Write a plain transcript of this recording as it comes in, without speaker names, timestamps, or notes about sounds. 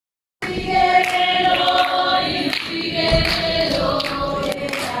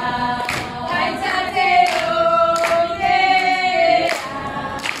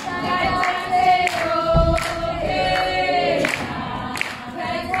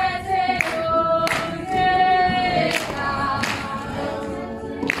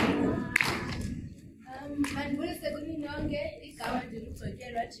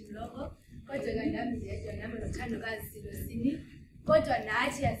Kodwa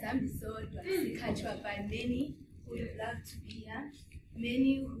nathi asambi sodwa sikhatshwa by many who would love to be here,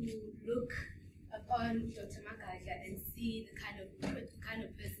 many who look upon Dr. Magadla and see the kind of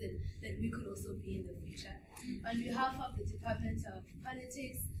person that we could also be in the future. On behalf of the Department of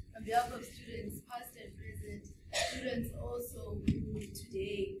Politics, on behalf of students past and present, students also who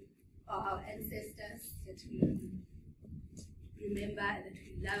today are our ancestors that we remember and that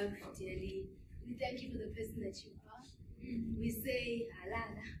we love dearly, we thank you for the person that you are. We say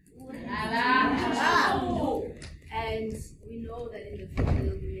halala, and we know that in the future there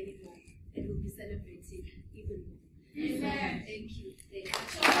will be many more and we'll be celebrating even more. Amen. Thank you. Thank you.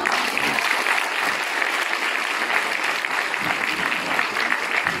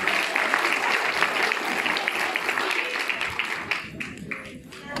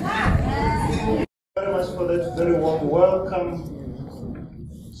 Very much for that very warm welcome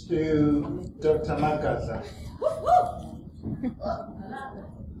to Dr. Magadla.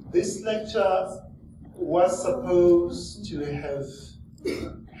 This lecture was supposed to have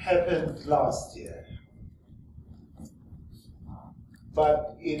happened last year,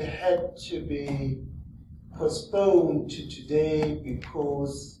 but it had to be postponed to today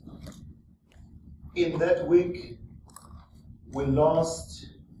because in that week we lost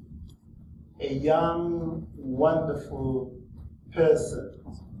a young, wonderful person.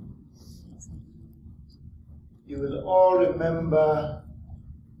 You will all remember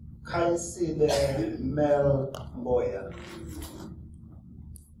Kaisile Mel Moya.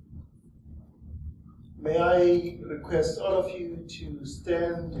 May I request all of you to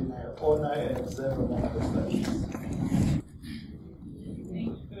stand in her honor and observe a moment of silence.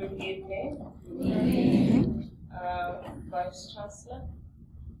 Good evening. Good evening. Vice Chancellor.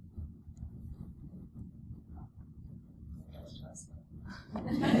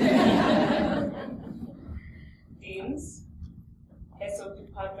 Deans, heads of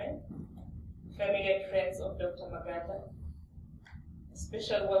department, family and friends of Dr. Magadla. A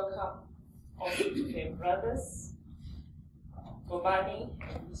special welcome also to her brothers, Gobani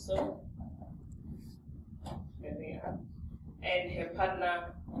and Muso, and her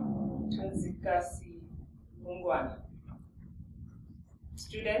partner, Tragicomic Mungwana.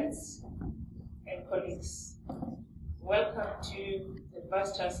 Students and colleagues, welcome to the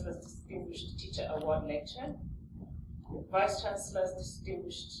Vice Chancellor's Distinguished Teacher Award Lecture. The Vice Chancellor's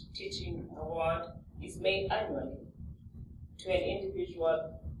Distinguished Teaching Award is made annually to an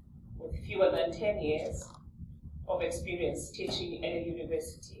individual with fewer than 10 years of experience teaching at a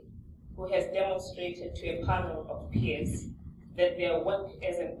university who has demonstrated to a panel of peers that their work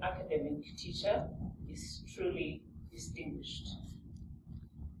as an academic teacher is truly distinguished.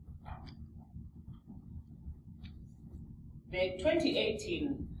 The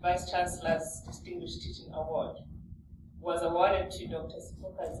 2018 Vice Chancellor's Distinguished Teaching Award was awarded to Dr.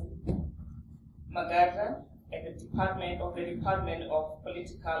 Siphokazi Magadla at the Department of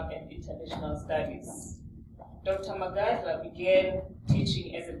Political and International Studies. Dr. Magadla began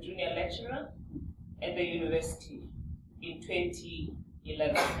teaching as a junior lecturer at the university in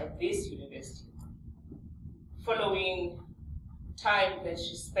 2011 at this university, following time that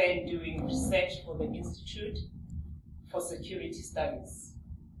she spent doing research for the Institute for Security Studies.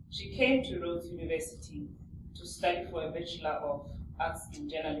 She came to Rhodes University to study for a Bachelor of Arts in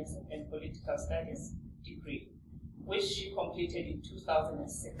Journalism and Political Studies degree, which she completed in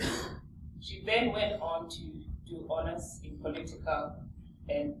 2006. She then went on to do honors in Political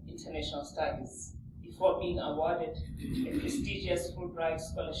and International Studies before being awarded a prestigious Fulbright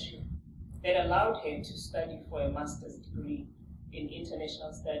scholarship that allowed her to study for a master's degree in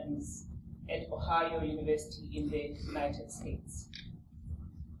International Studies at Ohio University in the United States.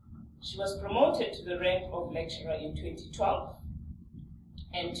 She was promoted to the rank of lecturer in 2012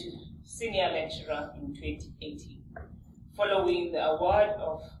 and to senior lecturer in 2018, following the award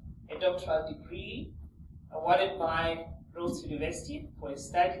of a doctoral degree awarded by Rhodes University for a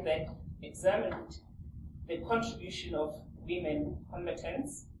study that examined the contribution of women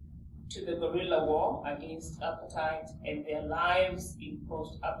combatants to the guerrilla war against apartheid and their lives in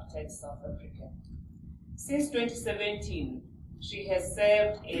post-apartheid South Africa. Since 2017, she has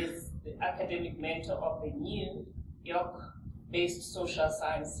served as the academic mentor of the New York based social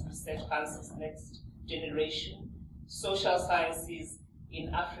science research council's next generation social sciences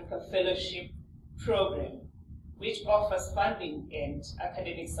in Africa fellowship program, which offers funding and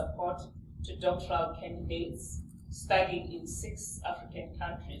academic support to doctoral candidates studying in 6 African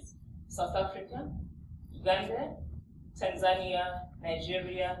countries: South Africa, Uganda, Tanzania,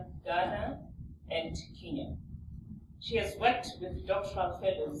 Nigeria, Ghana, and Kenya. She has worked with doctoral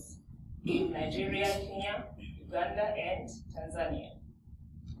fellows in Nigeria, Kenya, Uganda, and Tanzania.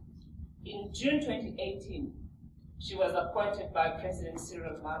 In June 2018, she was appointed by President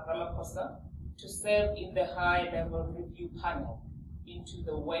Cyril Ramaphosa to serve in the high-level review panel into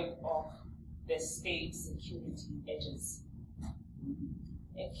the work of the state security agency.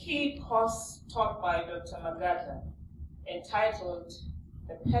 A key course taught by Dr. Magadla, entitled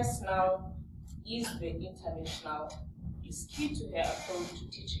 "The Personal is the International," is key to her approach to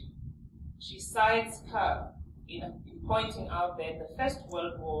teaching. She cites Carr in pointing out that the First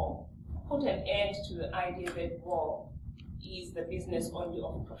World War put an end to the idea that war is the business only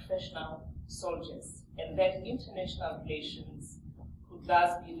of professional soldiers, and that international relations could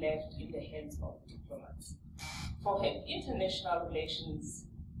thus be left in the hands of diplomats. For her, international relations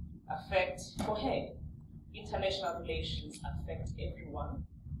affect everyone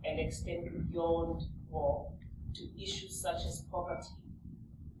and extend beyond war to issues such as poverty,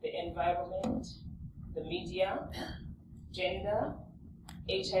 the environment, the media, gender,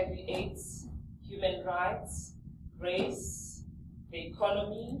 HIV/AIDS, human rights, race, the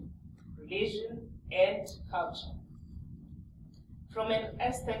economy, religion, and culture. From an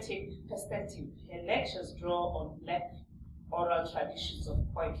aesthetic perspective, her lectures draw on Black oral traditions of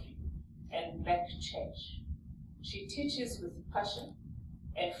poetry and Black church. She teaches with passion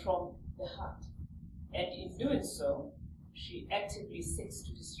and from the heart, and in doing so, she actively seeks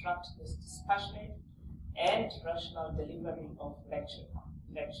to disrupt this dispassionate and rational delivery of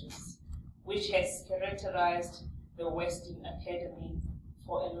lectures, which has characterized the Western Academy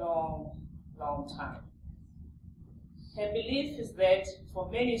for a long, long time. Her belief is that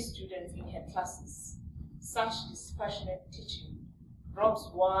for many students in her classes, such dispassionate teaching robs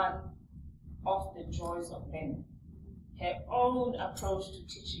one of the joys of learning. Her own approach to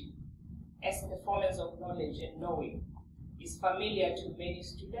teaching as a performance of knowledge and knowing is familiar to many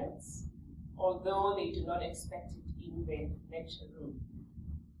students, although they do not expect it in the lecture room.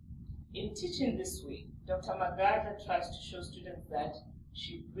 In teaching this way, Dr. Magadla tries to show students that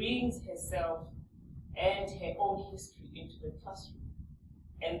she brings herself and her own history into the classroom,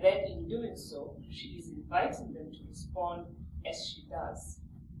 and that in doing so, she is inviting them to respond as she does,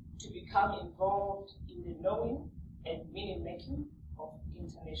 to become involved in the knowing and meaning-making of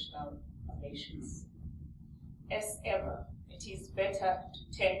international relations. As ever, it is better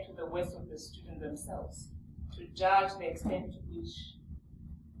to turn to the words of the students themselves to judge the extent to which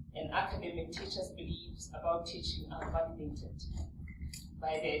an academic teacher's beliefs about teaching are validated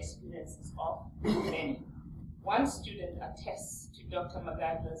by the experiences of many. One student attests to Dr.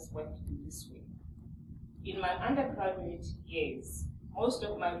 Magadla's work in this way. In my undergraduate years, most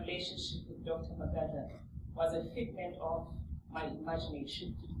of my relationship with Dr. Magadla was a figment of my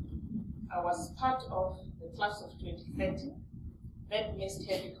imagination. I was part of the class of 2013 that missed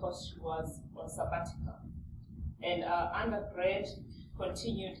her because she was on sabbatical, and our undergrad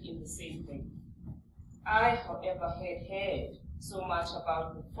continued in the same way. I, however, had heard so much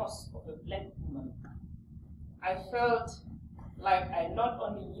about the force of a Black woman. I felt like I not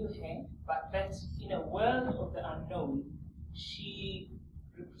only knew her, but that in a world of the unknown, she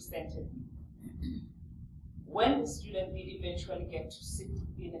represented me. When the student did eventually get to sit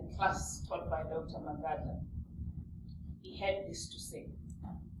in a class taught by Dr. Magadla, he had this to say: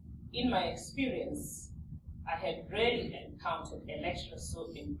 "In my experience, I had rarely encountered a lecturer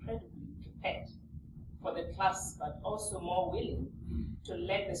so incredibly prepared for the class, but also more willing to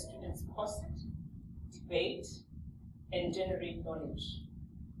let the students posit, debate, and generate knowledge.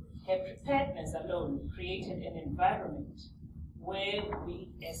 Her preparedness alone created an environment where we,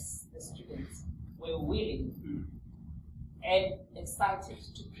 as the students, were willing and excited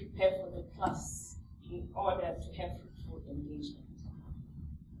to prepare for the class in order to have fruitful engagement.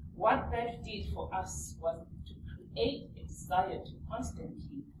 What that did for us was to create a desire to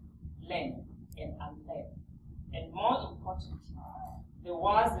constantly learn and unlearn. And more importantly, there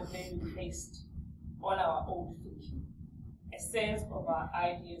was a value placed on our own thinking, a sense of our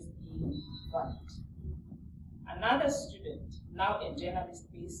ideas being valid." Another student, now a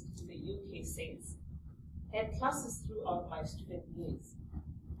journalist based in the UK, says, "Her classes throughout my student years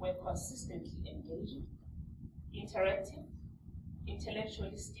were consistently engaging, interactive,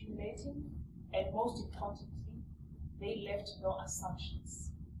 intellectually stimulating, and most importantly, they left no assumptions,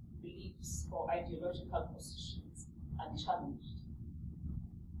 beliefs, or ideological positions unchallenged.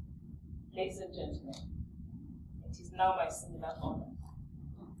 Ladies and gentlemen, it is now my singular honor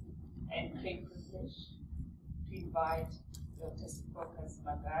and great privilege to invite Dr. Siphokazi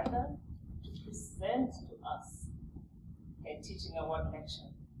Magadla to present to us a teaching award lecture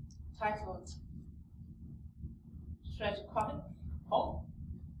titled Tragicomic,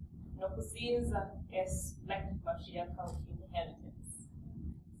 Nokuzinza as Black Matriarchal Inheritance.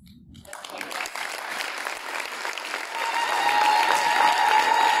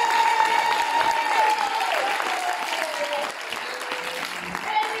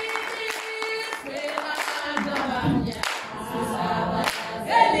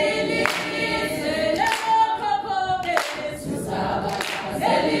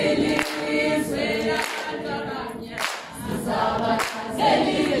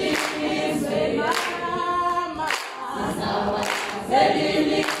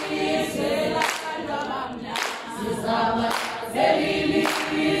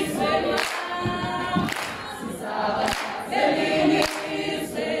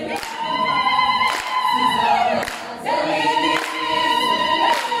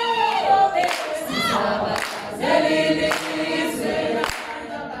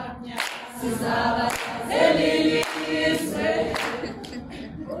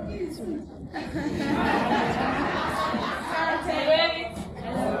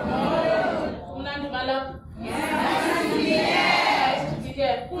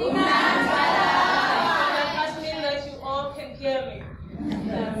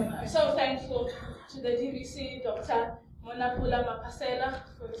 So thankful to the DVC, Dr.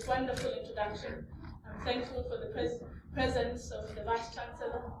 For this wonderful introduction. I'm thankful for the presence of the Vice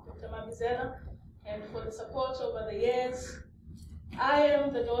Chancellor, Dr. Mabizela, and for the support over the years. I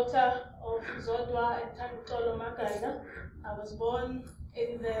am the daughter of Zodwa and Tragicomic Magadla. I was born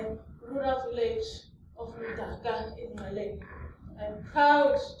in the rural village of Mudaka in Malay. I'm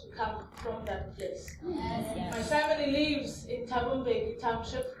proud to come from that place. Yes. My family lives in Tabumbeki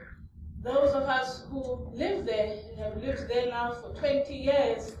Township. Those of us who live there and have lived there now for 20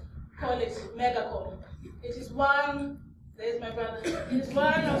 years call it Megacom. It is one, there's my brother, it is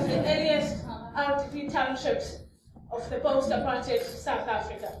one of the earliest RTP townships of the post-apartheid South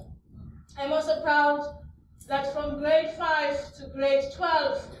Africa. I'm also proud that from grade 5 to grade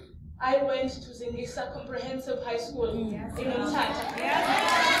 12, I went to Zingisa Comprehensive High School in Umtata.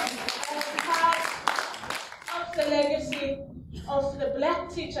 I was part of the legacy of the black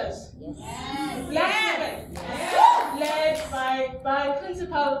teachers, black women, led by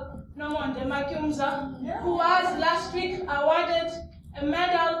Principal Nomonde Makyumza, who was last week awarded a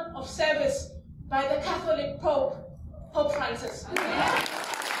Medal of Service by the Catholic Pope Francis.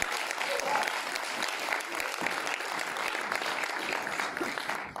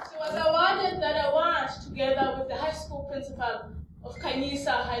 She was awarded that award together with the high school principal of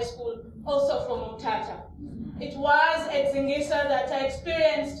Kainisa High School, also from Umtata. It was at Zingisa that I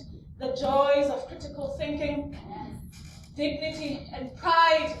experienced the joys of critical thinking, dignity, and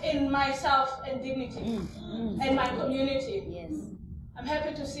pride in myself and dignity, and my community. Yes. I'm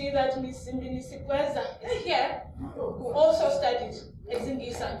happy to see that Ms. Zimbini Sikweza is here, who also studied at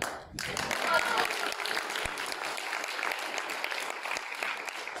Zingisa.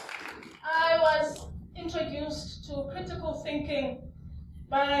 I was introduced to critical thinking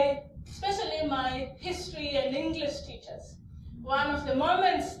by especially my history and English teachers. One of the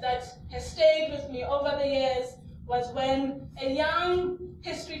moments that has stayed with me over the years was when a young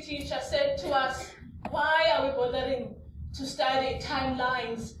history teacher said to us, why are we bothering to study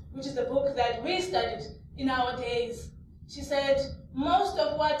timelines, which is the book that we studied in our days? She said, most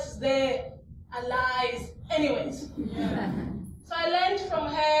of what's there are lies anyways. So I learned from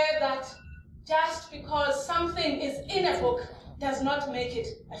her that just because something is in a book does not make it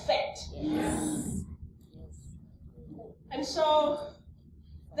a fact. Yes. And so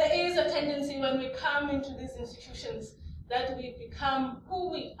there is a tendency when we come into these institutions that we become who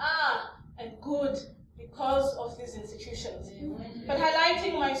we are and good because of these institutions. But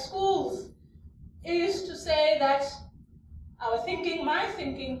highlighting my schools is to say that our thinking, my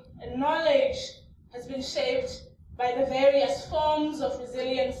thinking, and knowledge has been shaped by the various forms of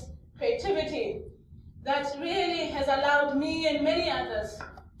resilience, creativity, that really has allowed me and many others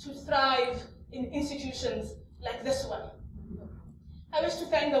to thrive in institutions like this one. I wish to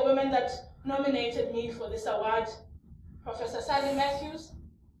thank the women that nominated me for this award, Professor Sally Matthews,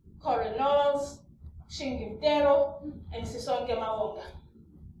 Corinne Knowles, Shingi Mtero, and Sisonke Mawonga.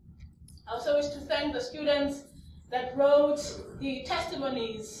 I also wish to thank the students that wrote the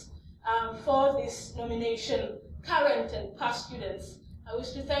testimonies for this nomination current and past students. I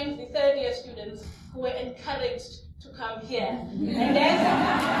wish to thank the third-year students who were encouraged to come here. And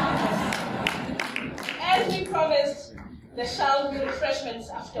as we promised, there shall be refreshments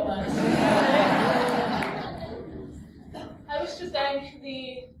afterwards. I wish to thank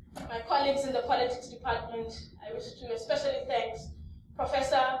my colleagues in the politics department. I wish to especially thank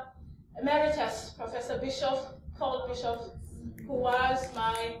Professor Emeritus, Professor Paul Bishop, who was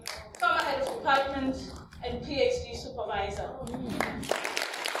my former head of department and PhD supervisor.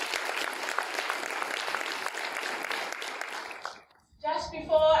 Just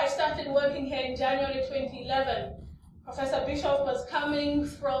before I started working here in January 2011, Professor Bishop was coming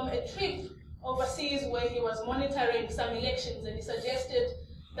from a trip overseas where he was monitoring some elections, and he suggested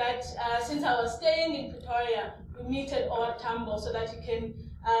that since I was staying in Pretoria, we meet at Old Tambo so that he can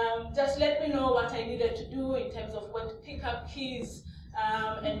just let me know what I needed to do in terms of where to pick up keys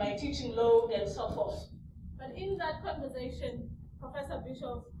and my teaching load and so forth. But in that conversation, Professor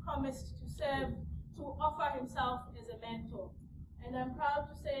Bishop promised to offer himself as a mentor. And I'm proud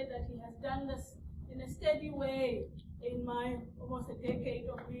to say that he has done this in a steady way in my almost a decade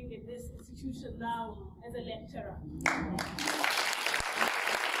of being in this institution now as a lecturer.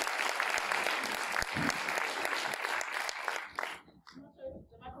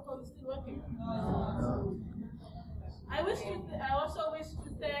 The microphone is still working. I also wish to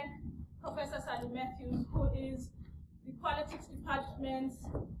thank Professor Sally Matthews, who is the politics department's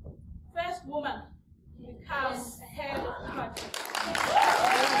first woman to become head of the department.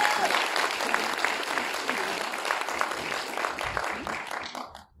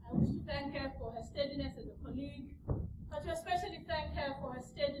 I wish to thank her for her steadiness as a colleague, but to especially thank her for her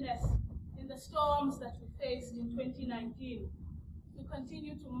steadiness in the storms that we faced in 2019. To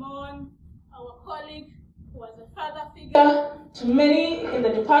continue to mourn our colleague who was a father figure to many in the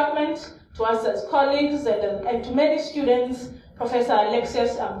department, to us as colleagues, and to many students, Professor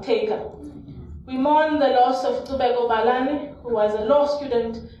Alexius Amteka. We mourn the loss of Tubego Balani, who was a law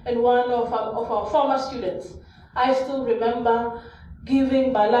student and one of our former students. I still remember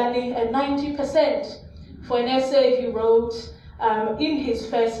giving Balani a 90% for an essay he wrote in his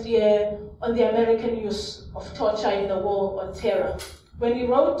first year on the American use of torture in the war on terror. When he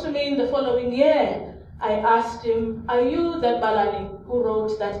wrote to me in the following year, I asked him, "Are you that Balani who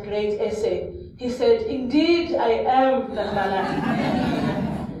wrote that great essay?" He said, "Indeed, I am that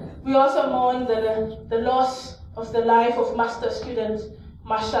Balani." We also mourn the loss of the life of master student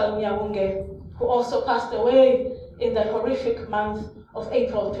Marshall Nyawunge, who also passed away in the horrific month of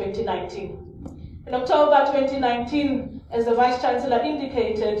April 2019. In October 2019, as the Vice Chancellor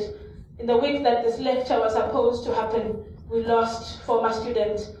indicated, in the week that this lecture was supposed to happen, we lost former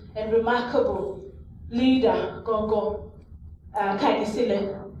student and remarkable leader, Gogo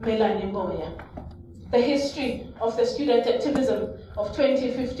Kanyisile Melanie Mboya. The history of the student activism of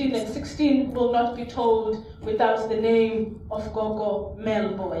 2015 and 16 will not be told without the name of Gogo Mel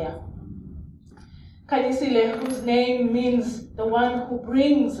Mboya. Kanyisile, whose name means the one who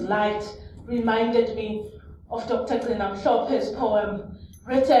brings light, reminded me of Dr. Glenam Mhlophe's poem,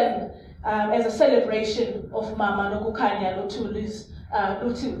 written as a celebration of Mama Nokukanya Lutuli's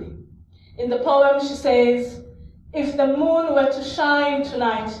Lutuli. In the poem, she says, "If the moon were to shine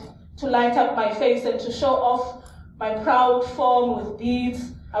tonight, to light up my face and to show off my proud form with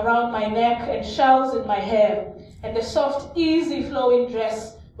beads around my neck and shells in my hair, and a soft, easy flowing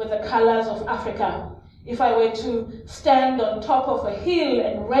dress with the colors of Africa, if I were to stand on top of a hill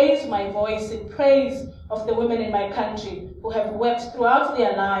and raise my voice in praise of the women in my country who have wept throughout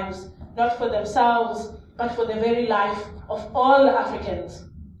their lives, not for themselves, but for the very life of all Africans,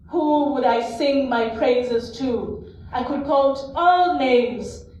 who would I sing my praises to? I could quote all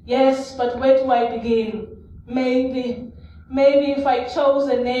names, yes, but where do I begin? Maybe if I chose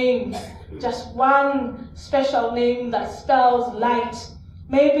a name, just one special name that spells light,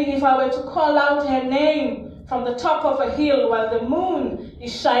 maybe if I were to call out her name from the top of a hill while the moon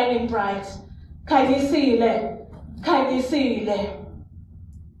is shining bright, Kanyisile, Kanyisile.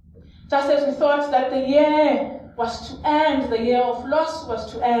 Just as we thought that the year was to end, the year of loss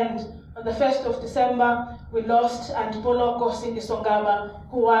was to end, on the 1st of December, we lost Antipolo Songaba,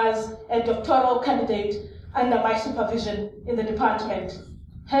 who was a doctoral candidate under my supervision in the department.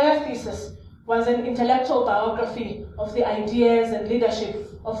 Her thesis was an intellectual biography of the ideas and leadership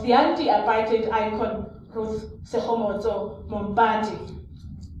of the anti-apartheid icon Ruth Sehomotso Mombati.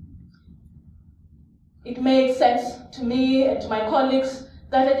 It made sense to me and to my colleagues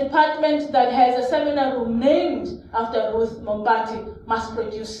that a department that has a seminar room named after Ruth Mombati must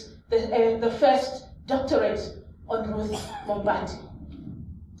produce the first doctorate on Ruth Mombati.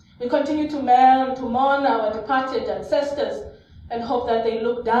 We continue to mourn our departed ancestors and hope that they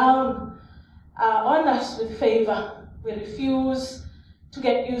look down on us with favor. We refuse to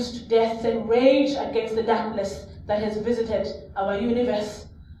get used to death and rage against the darkness that has visited our universe.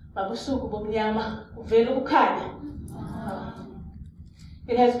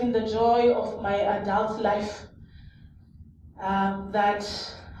 It has been the joy of my adult life that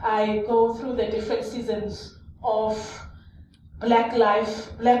I go through the different seasons of Black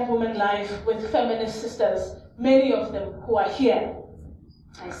life, Black woman life with feminist sisters, many of them who are here.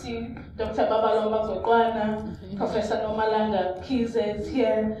 I see Dr. Babalomba Gwekwana, Professor Nomalanga Kize is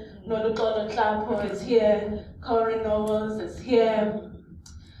here, Noluxolo Tlampo is here, Corinne Knowles is here.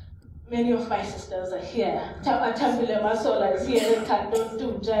 Many of my sisters are here. Atambile Masola is here, Tando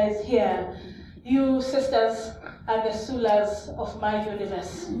Dunja is here. You sisters are the Sulas of my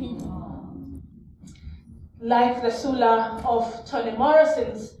universe. Like the Sula of Toni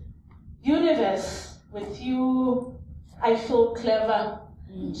Morrison's universe, with you I feel clever,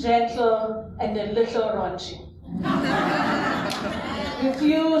 gentle, and a little raunchy. With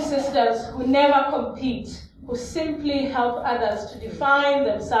you sisters who never compete, who simply help others to define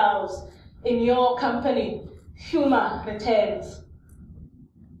themselves, in your company, humor returns.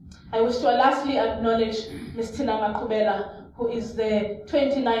 I wish to lastly acknowledge Ms. Tina Makubela, who is the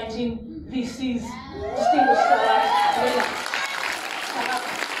 2019 VC's Distinguished Award winner.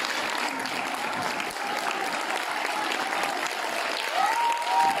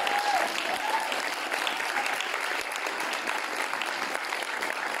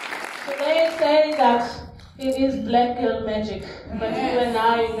 So they say that it is black girl magic, but you and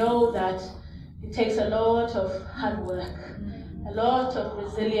I know that it takes a lot of hard work, a lot of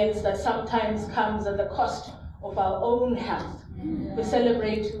resilience that sometimes comes at the cost of our own health. We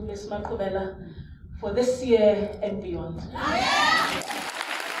celebrate you, Ms. Makubela, for this year and beyond.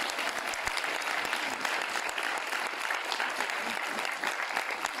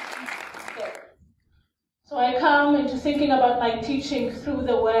 So I come into thinking about my teaching through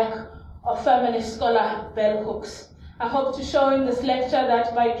the work of feminist scholar Bell Hooks. I hope to show in this lecture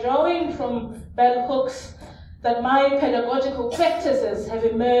that by drawing from Bell Hooks, that my pedagogical practices have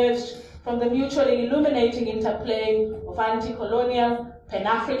emerged from the mutually illuminating interplay of anti-colonial,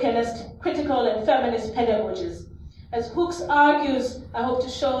 pan-Africanist, critical and feminist pedagogies. As Hooks argues, I hope to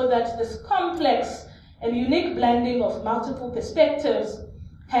show that this complex and unique blending of multiple perspectives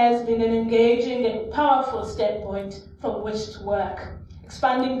has been an engaging and powerful standpoint from which to work.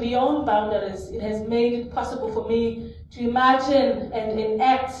 Expanding beyond boundaries, it has made it possible for me to imagine and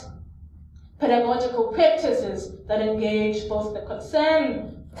enact pedagogical practices that engage both the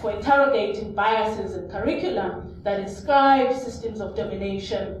concern for interrogating biases in curricula that inscribe systems of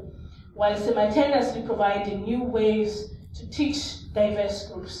domination, while simultaneously providing new ways to teach diverse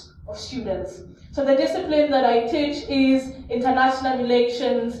groups of students. So the discipline that I teach is international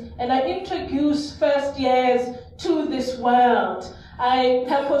relations, and I introduce first years to this world. I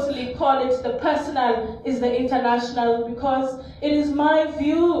purposely call it the personal is the international because it is my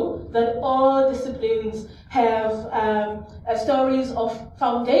view that all disciplines have stories of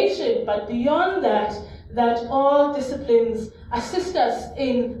foundation, but beyond that, that all disciplines assist us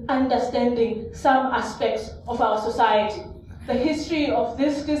in understanding some aspects of our society. The history of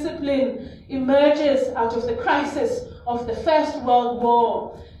this discipline emerges out of the crisis of the First World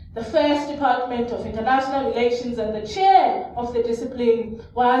War. The first Department of International Relations and the chair of the discipline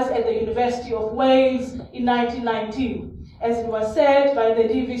was at the University of Wales in 1919. As it was said by the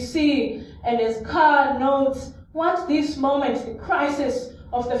DVC, and as Carr notes, what this moment, the crisis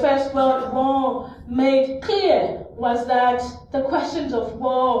of the First World War, made clear was that the questions of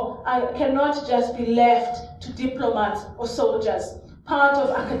war cannot just be left to diplomats or soldiers. Part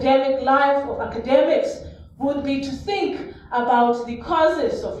of academic life, of academics, would be to think about the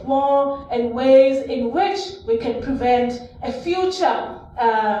causes of war and ways in which we can prevent a future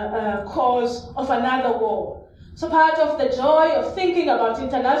cause of another war. So part of the joy of thinking about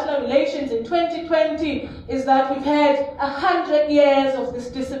international relations in 2020 is that we've had 100 years of this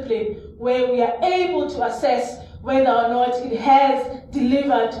discipline where we are able to assess whether or not it has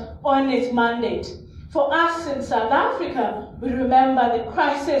delivered on its mandate. For us in South Africa, we remember the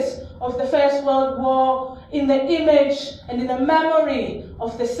crisis of the First World War in the image and in the memory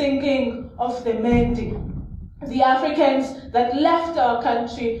of the sinking of the Mendi. The Africans that left our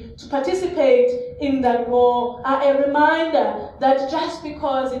country to participate in that war are a reminder that just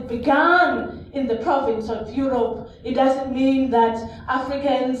because it began in the province of Europe, it doesn't mean that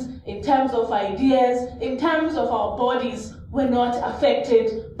Africans, in terms of ideas, in terms of our bodies, were not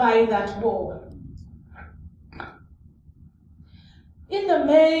affected by that war. in the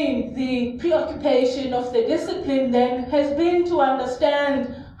main, the preoccupation of the discipline then has been to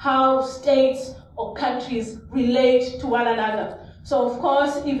understand how states or countries relate to one another. So of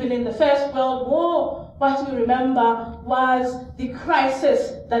course, even in the First World War, what we remember was the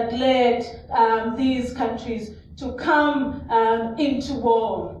crisis that led these countries to come into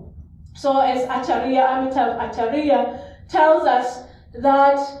war. So as Amitav Acharya tells us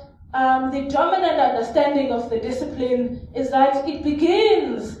that the dominant understanding of the discipline is that it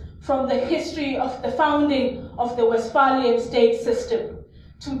begins from the history of the founding of the Westphalian state system.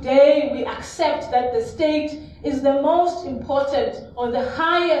 Today, we accept that the state is the most important or the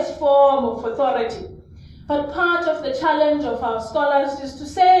highest form of authority. But part of the challenge of our scholars is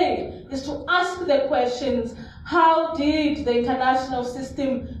to ask the questions, how did the international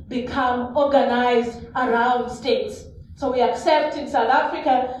system become organized around states? So we accept in South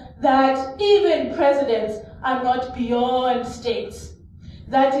Africa that even presidents are not beyond states.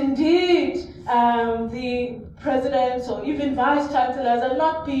 That indeed the presidents or even vice-chancellors are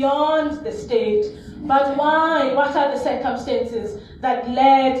not beyond the state. But why? What are the circumstances that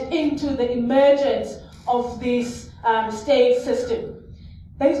led into the emergence of this state system?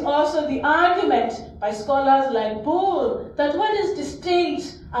 There is also the argument by scholars like Bull that what is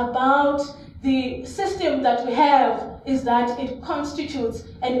distinct about the system that we have is that it constitutes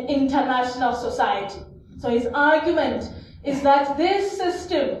an international society. So his argument is that this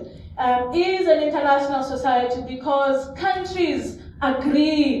system is an international society because countries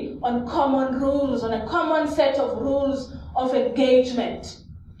agree on common rules, on a common set of rules of engagement.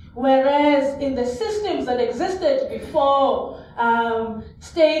 Whereas in the systems that existed before,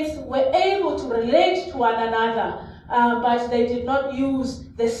 states were able to relate to one another, but they did not use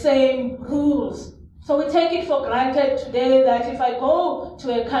the same rules. So we take it for granted today that if I go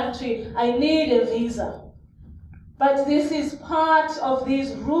to a country, I need a visa. But this is part of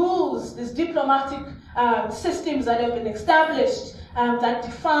these rules, these diplomatic systems that have been established that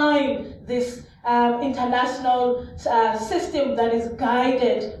define this international system that is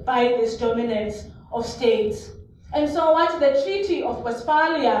guided by this dominance of states. And so what the Treaty of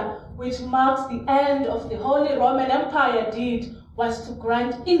Westphalia, which marks the end of the Holy Roman Empire, did was to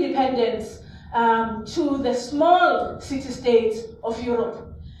grant independence to the small city-states of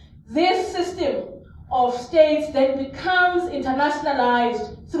Europe. This system of states then becomes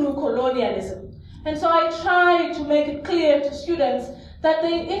internationalized through colonialism. And so I try to make it clear to students that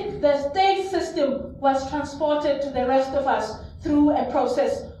the state system was transported to the rest of us through a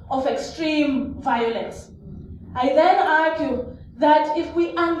process of extreme violence. I then argue that if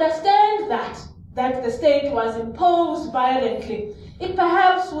we understand that the state was imposed violently, it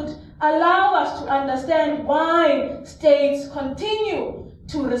perhaps would allow us to understand why states continue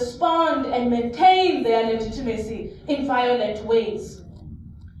to respond and maintain their legitimacy in violent ways.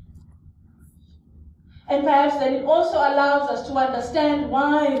 And perhaps then it also allows us to understand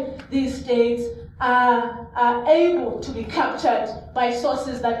why these states are able to be captured by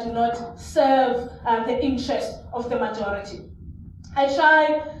sources that do not serve the interest of the majority. I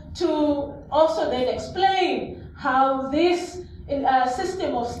try to also then explain how this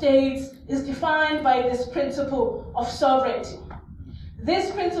system of states is defined by this principle of sovereignty.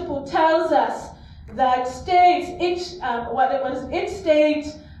 This principle tells us that states, each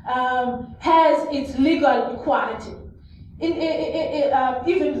state has its legal equality.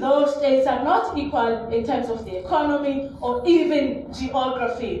 Even though states are not equal in terms of the economy or even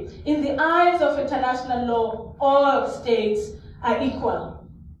geography, in the eyes of international law, all states are equal.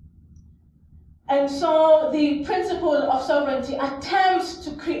 And so the principle of sovereignty attempts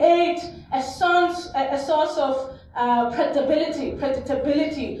to create a source of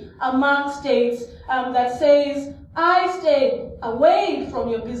predictability among states that says, I stay away from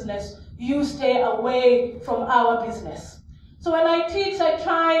your business, you stay away from our business. So when I teach, I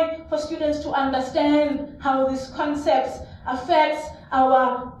try for students to understand how these concepts affects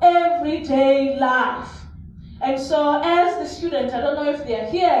our everyday life. And so as the student, I don't know if they're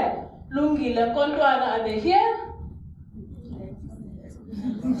here, Lungile, Kontwana, are they here?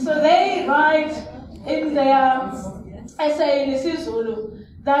 So they write in their essay in isiZulu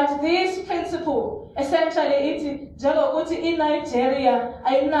that this principle essentially in Nigeria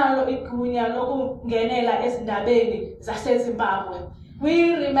ayinalo igunya lokungenela ezindabeni zaseZimbabwe.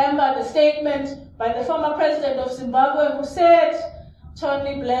 We remember the statement by the former president of Zimbabwe who said,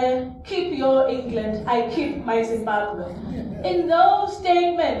 Tony Blair, keep your England, I keep my Zimbabwe. In those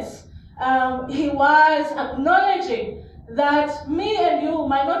statements, he was acknowledging that me and you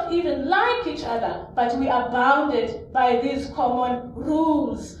might not even like each other, but we are bounded by these common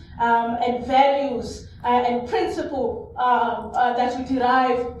rules and values and principle that we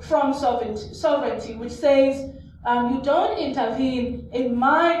derive from sovereignty, which says you don't intervene in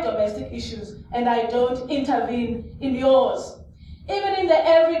my domestic issues and I don't intervene in yours. Even in the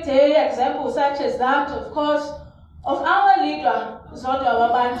everyday examples such as that, of course, of our leader, Zodwa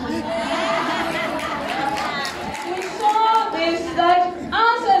Wabantu, we saw this, that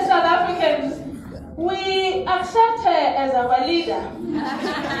us as South Africans, we accept her as our leader.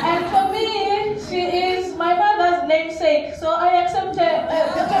 And for me, she is my mother's namesake, so I accept her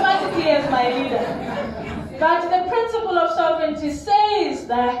automatically as my leader. But the principle of sovereignty says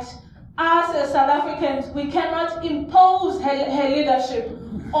that us as South Africans, we cannot impose her leadership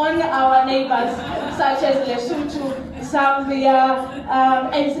on our neighbors, such as Lesotho, Zambia,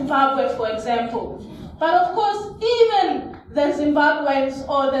 and Zimbabwe, for example. But of course, even the Zimbabweans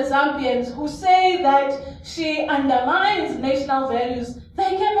or the Zambians who say that she undermines national values,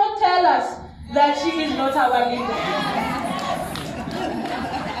 they cannot tell us that she is not our leader.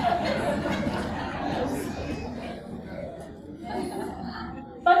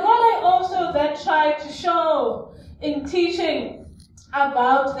 But what I also then try to show in teaching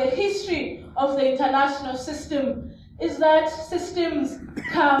about the history of the international system is that systems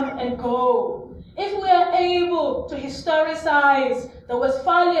come and go. If we are able to historicize the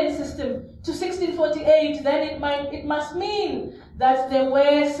Westphalian system to 1648, then it must mean that there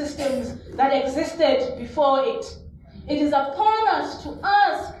were systems that existed before it. It is upon us to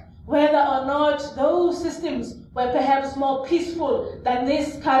ask whether or not those systems were perhaps more peaceful than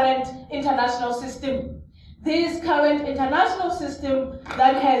this current international system. This current international system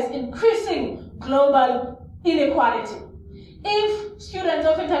that has increasing global inequality. If students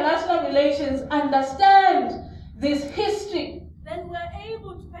of international relations understand this history, then we're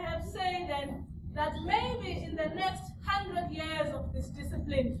able to perhaps say then that maybe in the next 100 years of this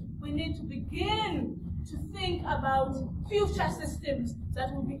discipline, we need to begin to think about future systems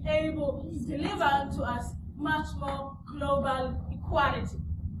that will be able to deliver to us much more global equality.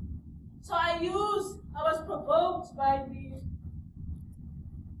 So I was provoked by the,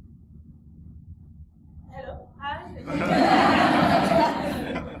 hello?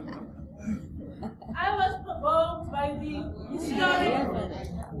 I was provoked by the historic,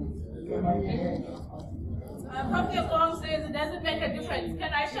 Prophet Gong says it doesn't make a difference.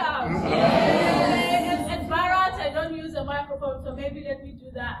 Can I shout? At Bharat, I don't use a microphone, so maybe let me do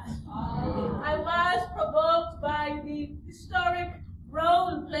that. I was provoked by the historic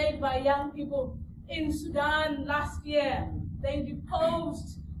role played by young people in Sudan last year. They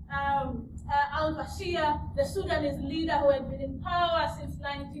deposed al-Bashir, the Sudanese leader who had been in power since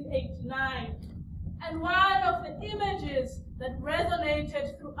 1989. And one of the images that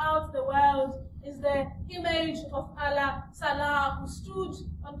resonated throughout the world is the image of Allah Salah, who stood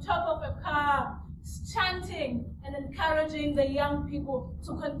on top of a car, chanting and encouraging the young people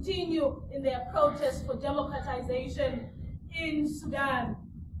to continue in their protest for democratization in Sudan.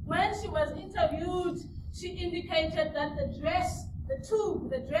 When she was interviewed, she indicated that the dress that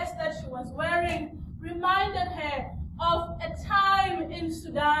she was wearing reminded her of a time in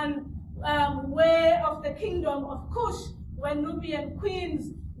Sudan where of the kingdom of Kush, when Nubian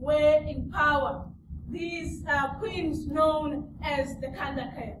queens were in power. These queens known as the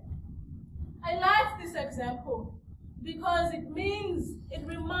Kandake. I like this example because it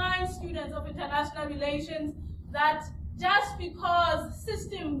reminds students of international relations that just because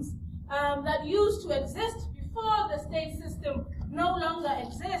systems that used to exist before the state system no longer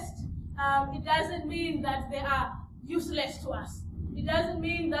exist, it doesn't mean that they are useless to us. It doesn't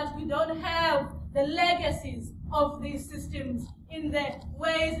mean that we don't have the legacies of these systems in the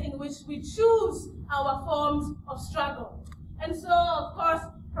ways in which we choose our forms of struggle. And so, of course,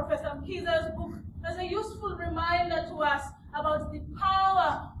 Professor Mkiza's book is a useful reminder to us about the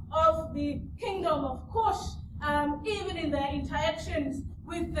power of the kingdom of Kush, even in their interactions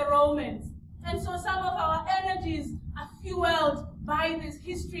with the Romans. And so some of our energies are fueled by this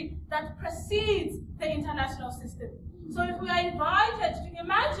history that precedes the international system. So if we are invited to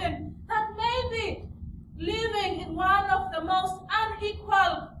imagine that maybe living in one of the most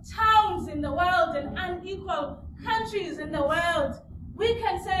unequal towns in the world and unequal countries in the world, we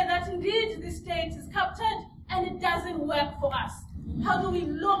can say that indeed the state is captured and it doesn't work for us. How do we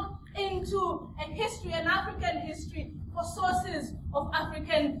look into a history, an African history, for sources of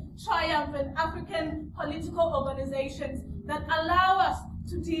African triumph and African political organizations that allow us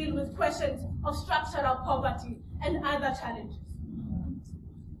to deal with questions of structural poverty and other challenges?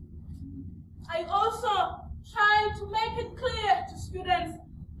 I also try to make it clear to students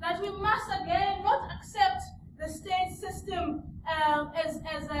that we must again not accept the state system as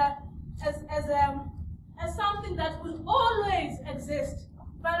as something that will always exist.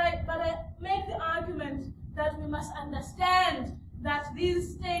 But I make the argument that we must understand that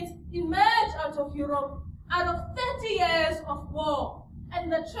these states emerged out of Europe out of 30 years of war.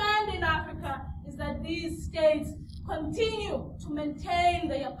 And the trend in Africa is that these states continue to maintain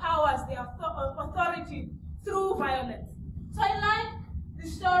their powers, their authority through violence. So I like the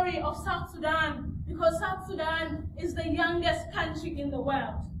story of South Sudan because South Sudan is the youngest country in the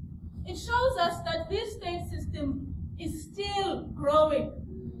world. It shows us that this state system is still growing.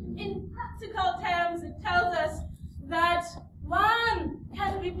 In practical terms, it tells us that one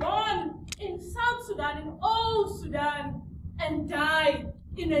can be born in South Sudan, in old Sudan, and die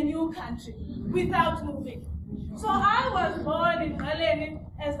in a new country without moving. So I was born in Malene,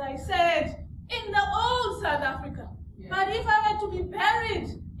 as I said, in the old South Africa. But if I were to be buried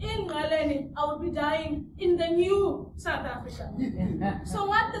in Malene, I would be dying in the new South Africa. So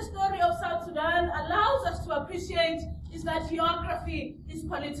what the story of South Sudan allows us to appreciate is that geography is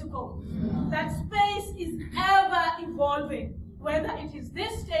political, that space is ever evolving, whether it is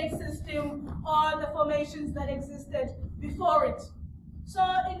this state system or the formations that existed before it. So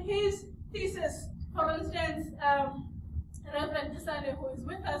in his thesis, for instance, Reverend Tisane, who is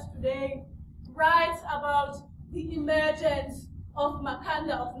with us today, writes about the emergence of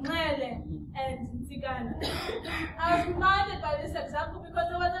Makanda, of Ngele, and Nzigana. I was reminded by this example because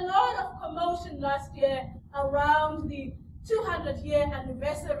there was a lot of commotion last year around the 200-year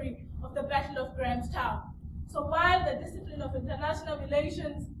anniversary of the Battle of Grahamstown. So while the discipline of international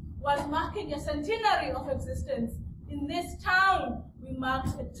relations was marking a centenary of existence, in this town we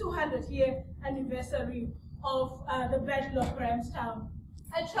marked a 200-year anniversary of the Battle of Grahamstown.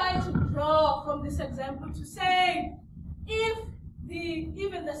 I tried to draw from this example to say, if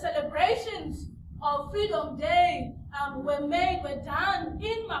even the celebrations of Freedom Day were done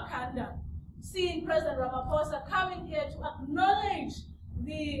in Makanda, seeing President Ramaphosa coming here to acknowledge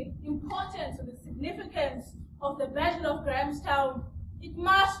the importance or the significance of the Battle of Grahamstown, it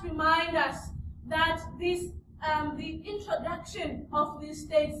must remind us that the introduction of this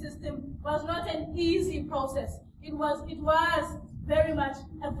state system was not an easy process. It was very much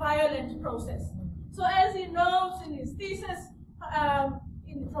a violent process. So as he notes in his thesis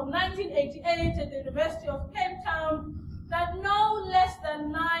from 1988 at the University of Cape Town, that no less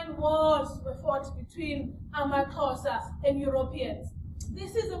than 9 wars were fought between amaXhosa and Europeans.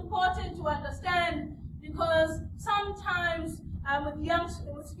 This is important to understand because sometimes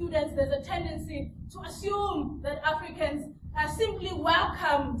with students there's a tendency to assume that Africans simply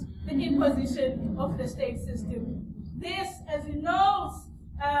welcomed the imposition of the state system. This, as he knows,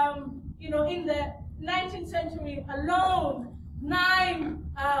 in the 19th century alone, 9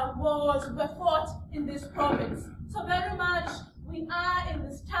 wars were fought in this province. So very much we are in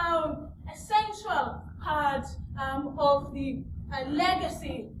this town a central part of the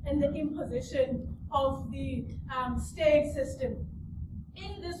legacy and the imposition of the state system.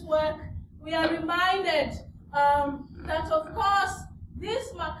 In this work, we are reminded that, of course,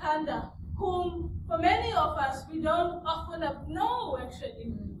 this Makanda, whom for many of us we don't often know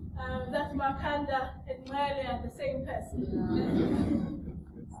actually, that Makanda and Mwele are the same person.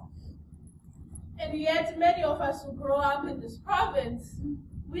 And yet many of us who grow up in this province,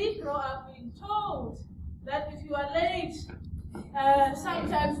 we grow up being told that if you are late,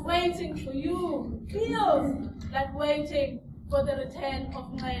 sometimes waiting for you feels like waiting for the return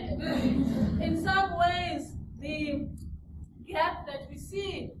of Mwele. In some ways, the gap that we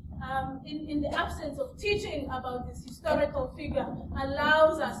see in the absence of teaching about this historical figure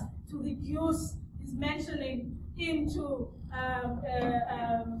allows us to reduce his mentioning into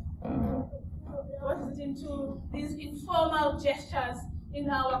into these informal gestures in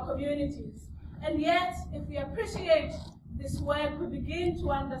our communities. And yet, if we appreciate this work, we begin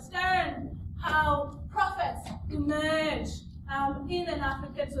to understand how prophets emerge in an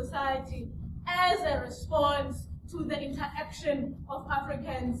African society as a response to the interaction of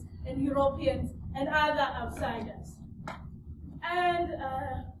Africans and Europeans and other outsiders.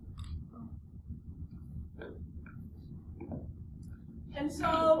 And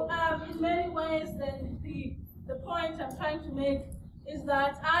so, in many ways, then the point I'm trying to make is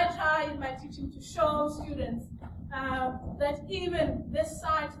that I try in my teaching to show students that even this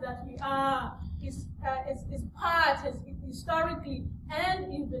site that we are is historically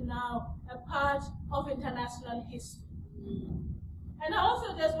and even now a part of international history. And I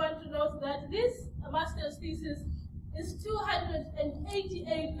also just want to note that this master's thesis is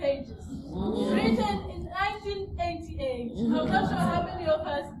 288 pages, written in 1988. I'm not sure how many of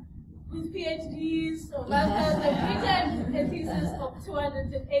us with PhDs or masters have written a thesis of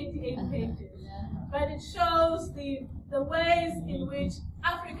 288 pages. but it shows the ways in which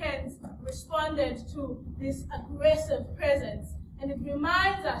Africans responded to this aggressive presence. And it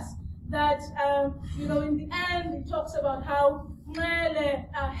reminds us that, in the end, it talks about how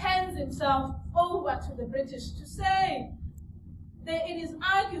Mwele hands himself over to the British to say, it is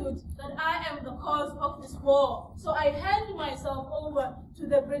argued that I am the cause of this war, so I hand myself over to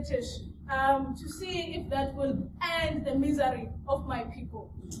the British to see if that will end the misery of my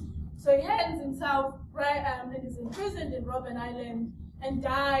people. So he hands himself, and is imprisoned in Robben Island and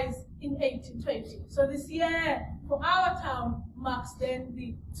dies in 1820. So this year, for our town, marks then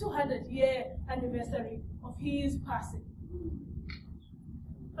the 200-year anniversary of his passing.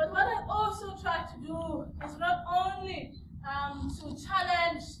 But what I also try to do is not only to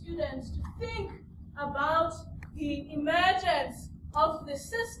challenge students to think about the emergence of the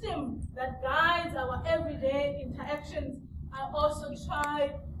system that guides our everyday interactions. I also try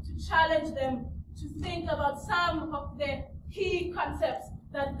to challenge them to think about some of the key concepts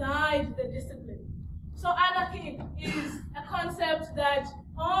that guide the discipline. So anarchy is a concept that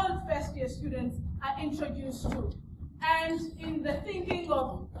all first-year students are introduced to. And in the thinking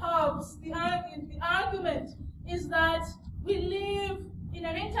of Hobbes, the argument is that we live in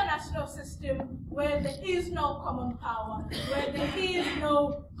an international system where there is no common power, where there is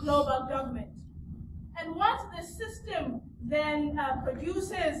no global government. And what the system then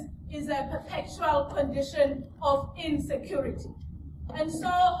produces is a perpetual condition of insecurity. And so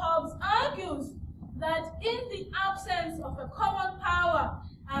Hobbes argues that in the absence of a common power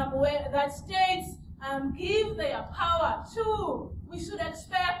where that states give their power to, we should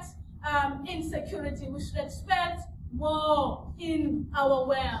expect insecurity, we should expect war in our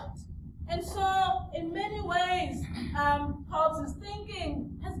world. And so in many ways, Hobbes'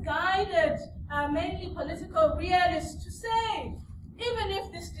 thinking has guided mainly political realists to say, even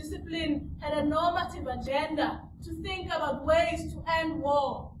if this discipline had a normative agenda to think about ways to end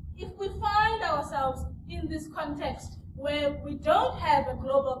war, if we find ourselves in this context where we don't have a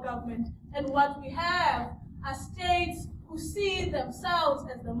global government and what we have are states who see themselves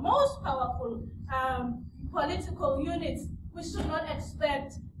as the most powerful political units, we should not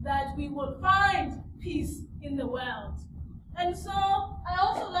expect that we will find peace in the world. And so I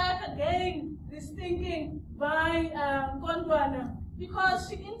also like again this thinking by Gondwana, because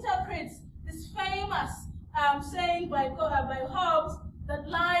she interprets this famous saying by Hobbes that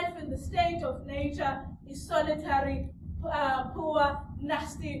life in the state of nature is solitary, poor,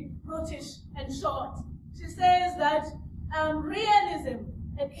 nasty, brutish, and short. She says that realism,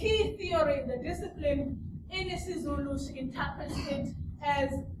 a key theory in the discipline, in isiZulu she interprets it as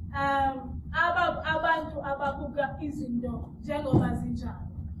abantu ababuka izinto njengoba zinjalo.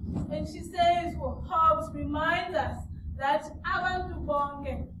 And she says, well, Hobbes reminds us that abantu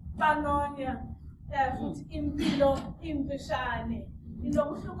bonke banonya futhi impilo imfishane.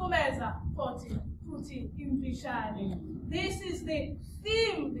 Inokuhlukumeza futhi imfishane. This is the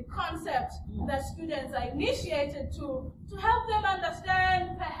theme, the concept that students are initiated to help them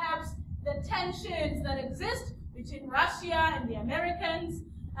understand perhaps the tensions that exist between Russia and the Americans,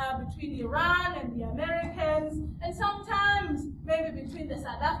 between Iran and the Americans, and sometimes maybe between the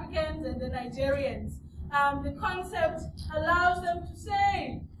South Africans and the Nigerians. The concept allows them to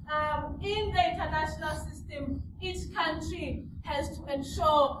say, in the international system, each country has to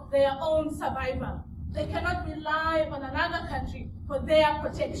ensure their own survival. They cannot rely on another country for their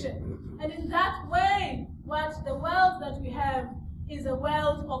protection. And in that way, what the world that we have is a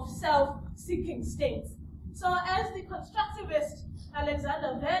world of self-seeking states. So as the constructivist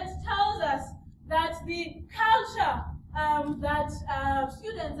Alexander Vance tells us, that the culture that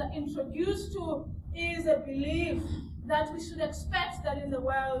students are introduced to is a belief that we should expect that in the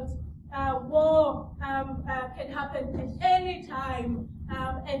world war can happen at any time,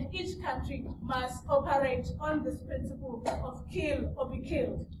 and each country must operate on this principle of kill or be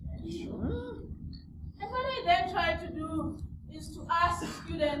killed. And what I then try to do is to ask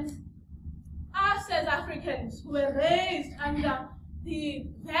students, us as Africans who were raised under the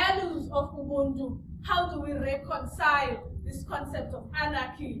values of Ubuntu, how do we reconcile this concept of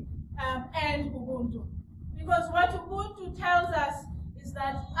anarchy and Ubuntu? Because what Ubuntu tells us is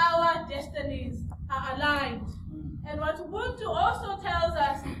that our destinies are aligned. And what Ubuntu also tells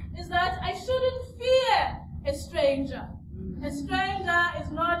us is that I shouldn't fear a stranger. A stranger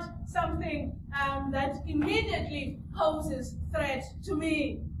is not something that immediately poses threat to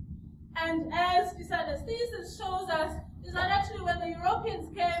me. And as Tisa's thesis shows us, is that actually when the Europeans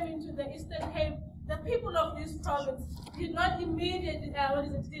came into the Eastern Cape, the people of this province did not immediately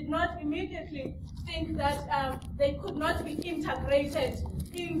think that they could not be integrated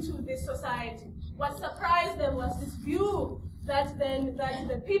into this society. what surprised them was this view that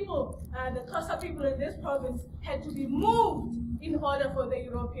the people, the Xhosa people in this province, had to be moved in order for the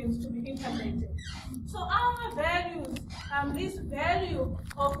Europeans to be integrated. So our values, this value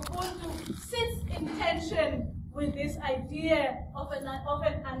of Ubuntu sits in tension with this idea of an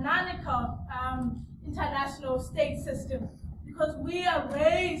anarchical international state system, because we are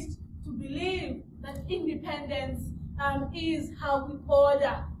raised to believe that independence is how we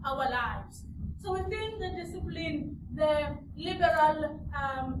order our lives. So within the discipline, the liberal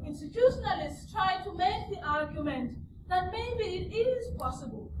institutionalists try to make the argument that maybe it is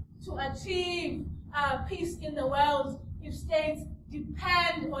possible to achieve peace in the world if states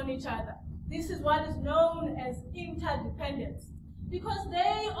depend on each other. This is what is known as interdependence, because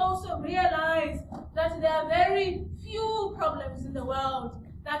they also realize that there are very few problems in the world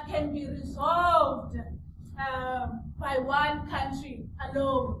that can be resolved by one country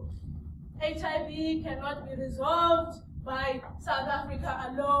alone. HIV cannot be resolved by South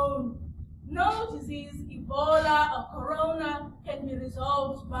Africa alone. No disease, Ebola or Corona, can be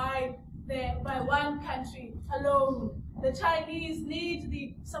resolved by one country alone. The Chinese need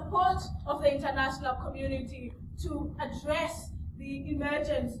the support of the international community to address the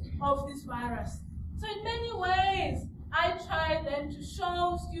emergence of this virus. So in many ways, I try then to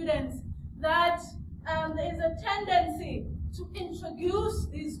show students that there is a tendency to introduce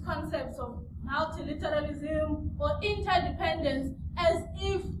these concepts of multilateralism or interdependence as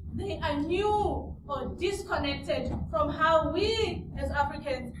if they are new or disconnected from how we as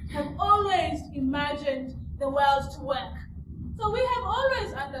Africans have always imagined the world to work. So we have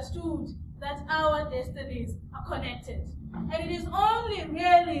always understood that our destinies are connected. And it is only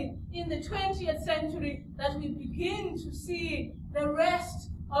really in the 20th century that we begin to see the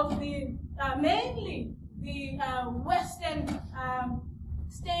rest of the, mainly the Western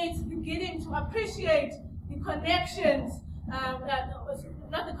states beginning to appreciate the connections,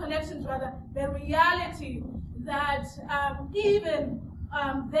 not the connections, rather, the reality that even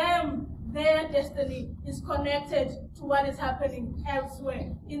their destiny is connected to what is happening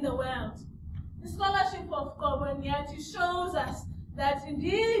elsewhere in the world. The scholarship of Kobonyati shows us that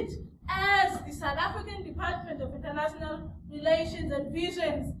indeed, as the South African Department of International Relations and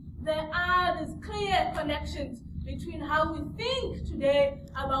Visions, there are these clear connections between how we think today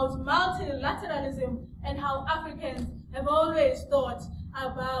about multilateralism and how Africans have always thought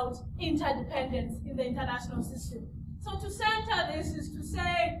about interdependence in the international system. So to center this is to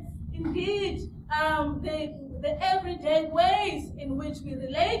say, indeed, the everyday ways in which we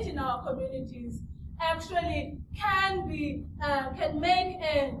relate in our communities actually can make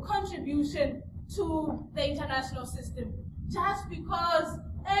a contribution to the international system. Just because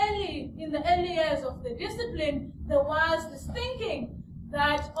in the early years of the discipline, there was this thinking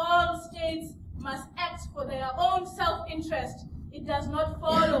that all states must act for their own self-interest. It does not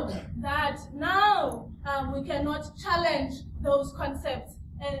follow that now we cannot challenge those concepts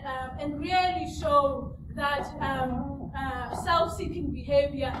and really show that self-seeking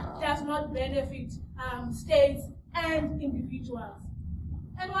behavior does not benefit states and individuals.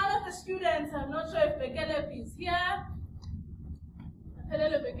 And one of the students, I'm not sure if Bekelepi is here.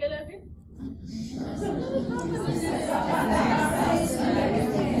 Hello, Bekelepi.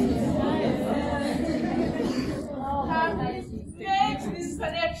 Makes these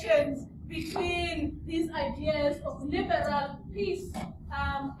connections between these ideas of liberal peace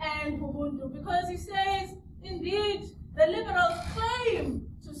and Ubuntu, because he says, indeed, the liberals claim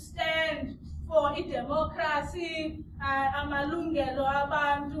to stand for democracy, amalungelo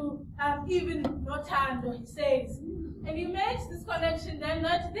abantu, even nothando, he says. And he makes this connection then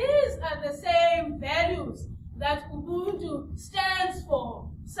that these are the same values that Ubuntu stands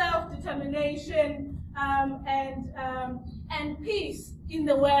for: self-determination and peace in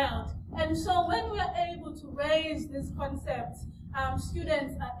the world. And so when we are able to raise these concepts,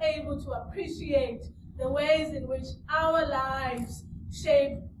 students are able to appreciate the ways in which our lives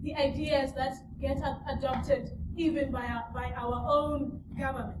shape the ideas that get adopted even by our own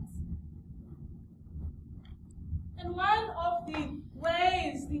governments. And one of the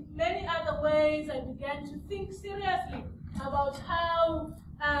ways, the many other ways, I began to think seriously about how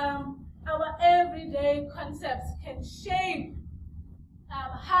our everyday concepts can shape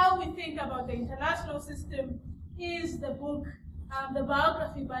how we think about the international system is the book, the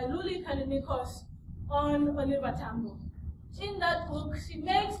biography by Luli Kalinikos on Oliver Tambo. In that book, she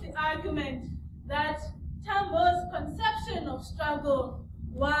makes the argument that Tambo's conception of struggle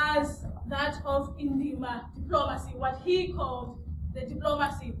was that of Indima diplomacy, what he called the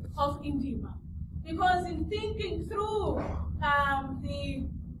diplomacy of Indima. Because in thinking through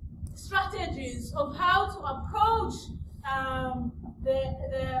strategies of how to approach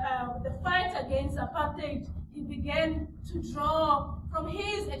the fight against apartheid, he began to draw from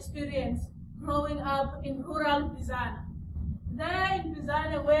his experience growing up in rural Bizana. There in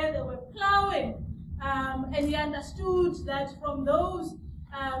Bizana, where they were plowing, and he understood that from those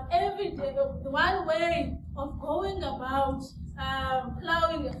every day, the one way of going about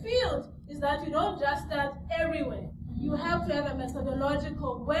plowing a field is that you don't just start everywhere. You have to have a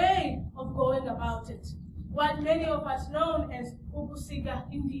methodological way of going about it. What many of us know as Ubusika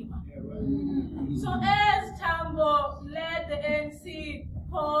Indima. So as Tambo led the ANC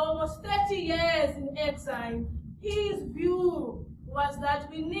for almost 30 years in exile, his view was that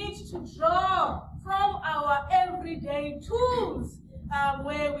we need to draw from our everyday tools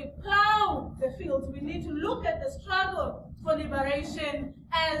where we plow the fields. We need to look at the struggle for liberation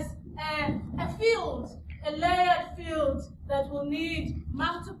as a field, a layered field that will need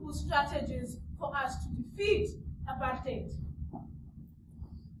multiple strategies for us to defeat apartheid.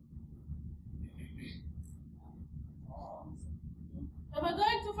 Am I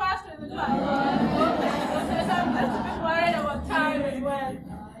going too fast with the time? Okay, I'm just a bit worried about time as well.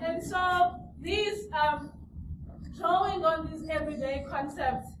 And so these drawing on these everyday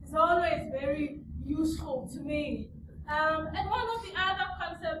concepts is always very useful to me. And one of the other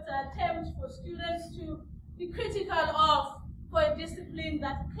concepts I attempt for students to be critical of for a discipline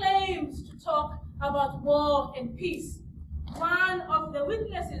that claims to talk about war and peace. One of the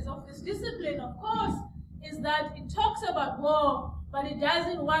weaknesses of this discipline, of course, is that it talks about war, but it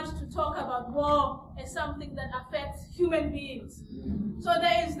doesn't want to talk about war as something that affects human beings. So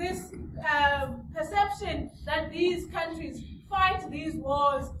there is this perception that these countries fight these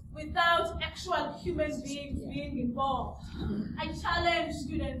wars without actual human beings being involved. I challenge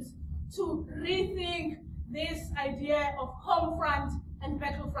students to rethink this idea of home front and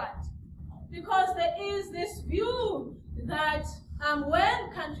battlefront, because there is this view that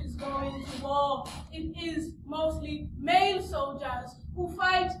when countries go into war, it is mostly male soldiers who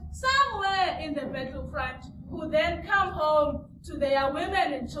fight somewhere in the battlefront, who then come home to their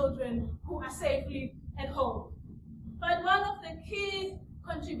women and children who are safely at home. But one of the key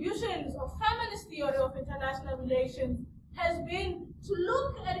contributions of feminist theory of international relations has been to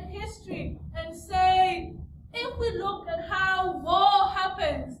look at history and say, if we look at how war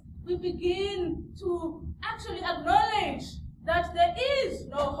happens, we begin to actually acknowledge that there is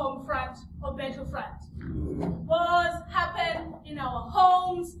no home front or battlefront. Wars happen in our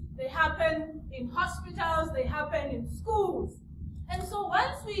homes, they happen in hospitals, they happen in schools. And so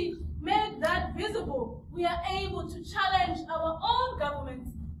once we make that visible, we are able to challenge our own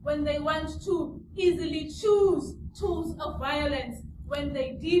governments when they want to easily choose tools of violence when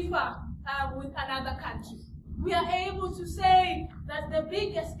they differ with another country. We are able to say that the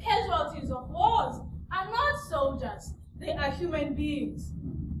biggest casualties of wars are not soldiers, they are human beings.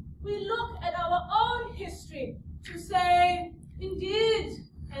 We look at our own history to say, indeed,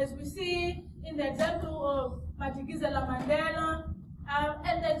 as we see in the example of Madikizela Mandela,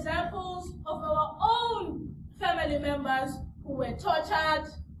 and the examples of our own family members who were tortured,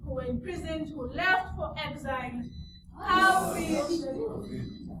 who were imprisoned, who left for exile, how the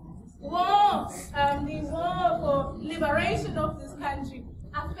war for liberation of this country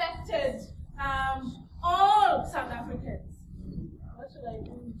affected all South Africans. What should I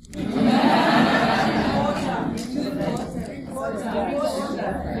do?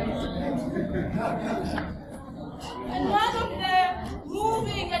 And one of the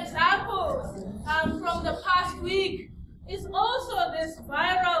moving examples from the past week is also this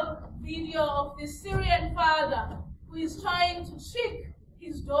viral video of this Syrian father who is trying to trick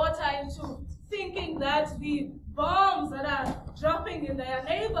his daughter into thinking that the bombs that are dropping in their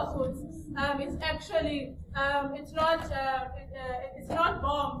neighborhoods is actually it's not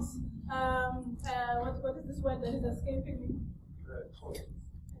bombs. What is this word that is escaping me?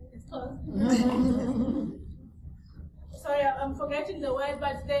 It's close. Sorry, I'm forgetting the word,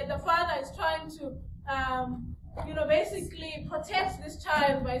 but the father is trying to basically protect this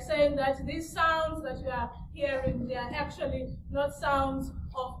child by saying that these sounds that you are hearing, they are actually not sounds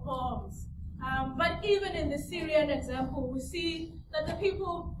of bombs. But even in the Syrian example, we see that the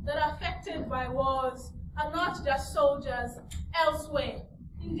people that are affected by wars are not just soldiers elsewhere.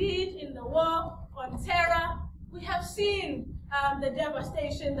 Indeed, in the war on terror, we have seen the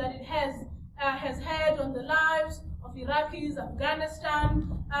devastation that it has had on the lives of Iraqis,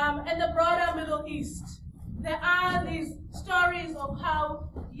 Afghanistan, and the broader Middle East. There are these stories of how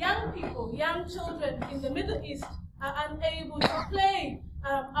young people, young children in the Middle East are unable to play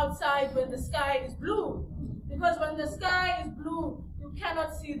outside when the sky is blue. Because when the sky is blue, you you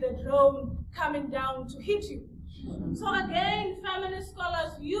cannot see the drone coming down to hit you. So again, feminist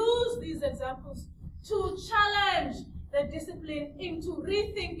scholars use these examples to challenge the discipline into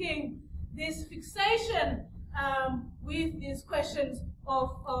rethinking this fixation with these questions of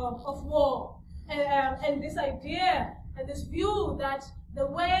war, and this idea and this view that the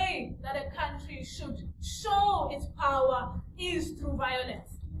way that a country should show its power is through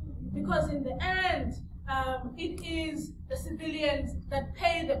violence. Because in the end, it is the civilians that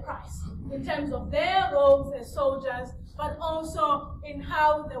pay the price in terms of their roles as soldiers, but also in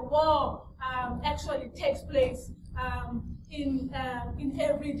how the war actually takes place in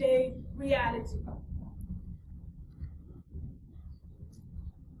everyday reality.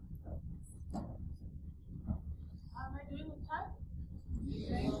 Am I doing with time?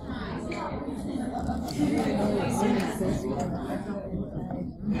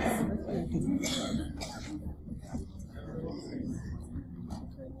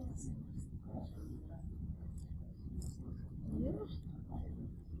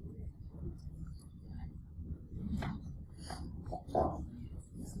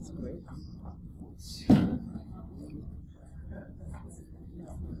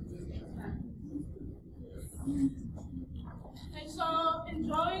 And so, in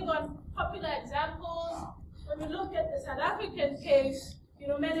drawing on popular examples, when we look at the South African case,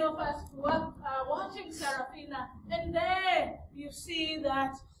 many of us grew up watching Sarafina, and there you see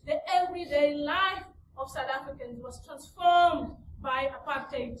that the everyday life of South Africans was transformed by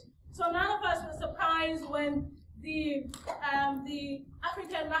apartheid. So none of us were surprised when the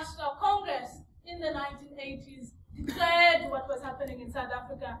African National Congress in the 1980s declared what was happening in South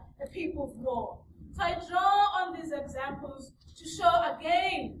Africa a people's war. So I draw on these examples to show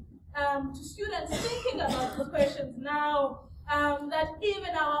again to students thinking about the questions now that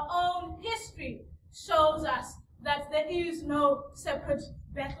even our own history shows us that there is no separate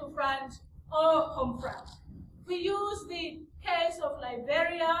battlefront or home front. We use the case of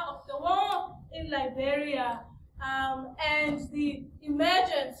Liberia, of the war in Liberia, and the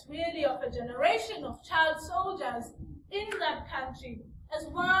emergence really of a generation of child soldiers in that country as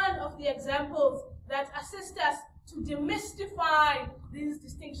one of the examples that assist us to demystify these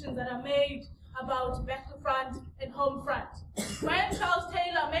distinctions that are made about battlefront and home front. When Charles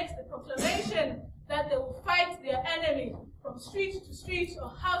Taylor makes the proclamation that they will fight their enemy from street to street or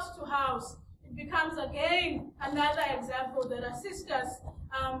house to house, it becomes again another example that assists us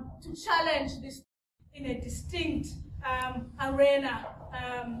to challenge this in a distinct arena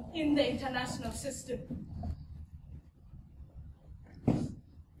in the international system.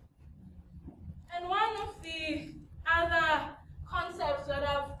 And one of the other concepts that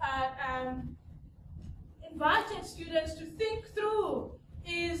I've invited students to think through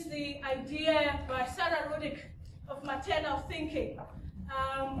is the idea by Sarah Rudick of maternal thinking,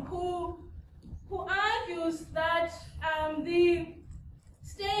 who argues that the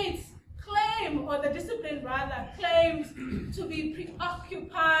states claim, or the discipline rather, claims to be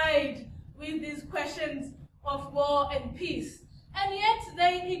preoccupied with these questions of war and peace, and yet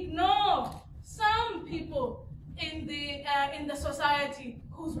they ignore some people in the society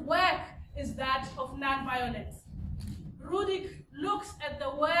whose work is that of nonviolence. Rudick looks at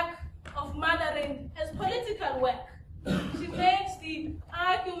the work of mothering as political work. She makes the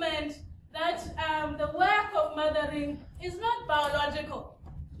argument that the work of mothering is not biological.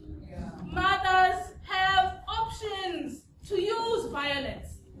 Mothers have options to use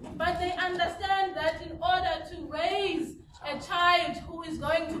violence, but they understand that in order to raise a child who is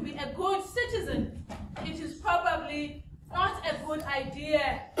going to be a good citizen, it is probably not a good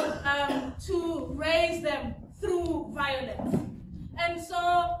idea to raise them through violence. And so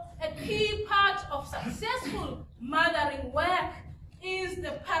a key part of successful mothering work is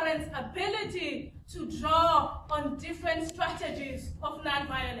the parent's ability to draw on different strategies of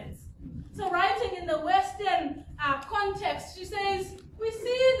nonviolence. So writing in the Western context, she says, we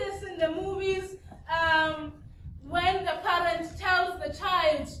see this in the movies when the parent tells the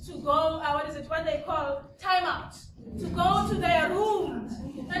child to go, what they call timeout, to go to their room.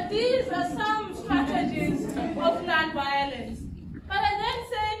 And these are some strategies of nonviolence. But I then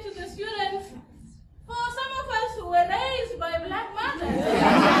say to the students, for some of us who were raised by black mothers,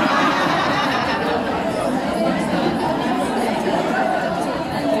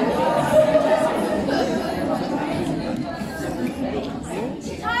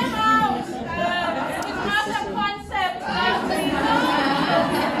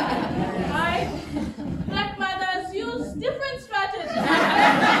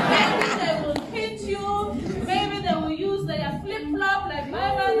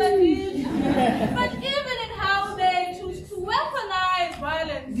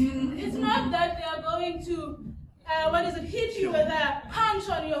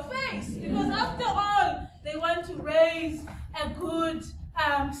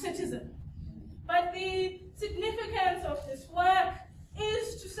 citizen. But the significance of this work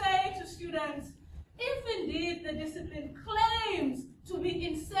is to say to students, if indeed the discipline claims to be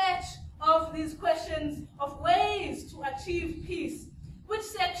in search of these questions of ways to achieve peace, which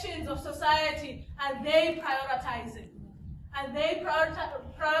sections of society are they prioritizing? Are they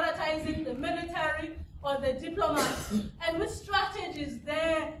prioritizing the military or the diplomats? And which strategies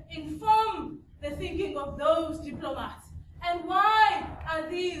there inform the thinking of those diplomats? And why are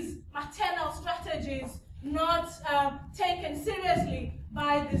these maternal strategies not taken seriously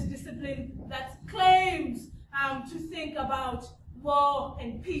by this discipline that claims to think about war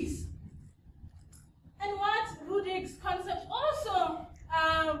and peace? And what Rudig's concept also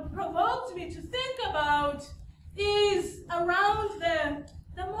provoked me to think about is around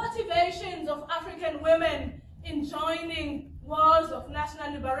the motivations of African women in joining wars of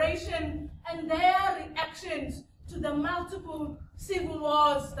national liberation and their reactions to the multiple civil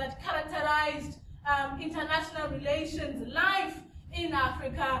wars that characterized international relations life in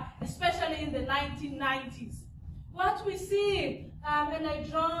Africa, especially in the 1990s. What we see, and I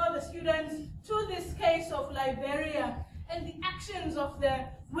draw the students to this case of Liberia and the actions of the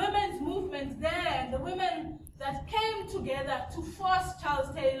women's movement there, the women that came together to force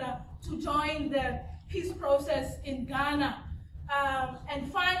Charles Taylor to join the peace process in Ghana,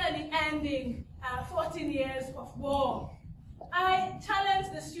 and finally ending 14 years of war. I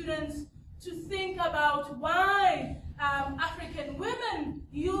challenge the students to think about why African women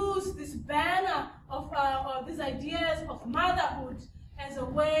use this banner of these ideas of motherhood as a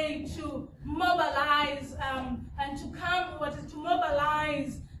way to mobilize and to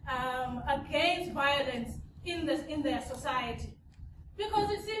mobilize against violence in their society.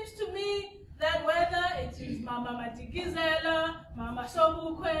 Because it seems to me that whether it is Mama Matigizela, Mama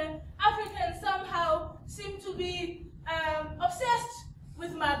Sobukwe, Africans somehow seem to be obsessed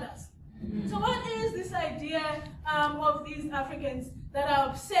with mothers. So what is this idea of these Africans that are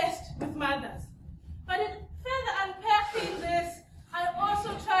obsessed with mothers? But in further unpacking this, I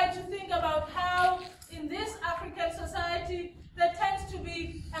also try to think about how in this African society there tends to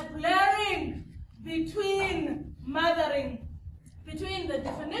be a blurring between mothering, between the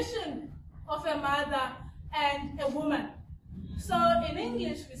definition of a mother and a woman. So in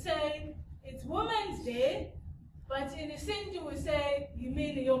English we say it's Women's Day, but in Isintu we say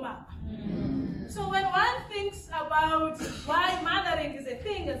Yimini Yoma. So when one thinks about why mothering is a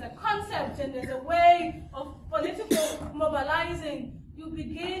thing, as a concept, and as a way of political mobilizing, you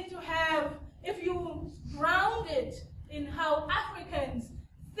begin to have, if you ground it in how Africans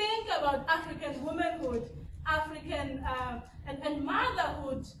think about African womanhood, African and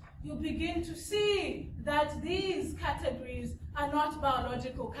motherhood, you begin to see that these categories are not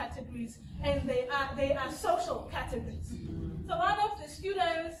biological categories, and they are social categories. So one of the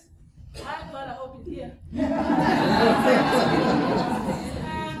students, I hope he's here.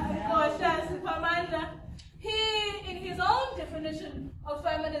 He, in his own definition of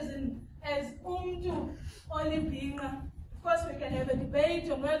feminism, as umtu only being, of course we can have a debate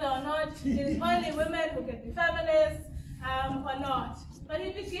on whether or not it is only women who can be feminists or not. But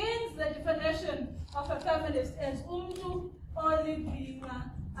he begins the definition of a feminist as umtu only being,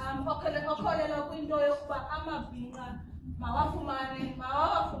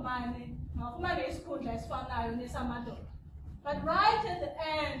 but right at the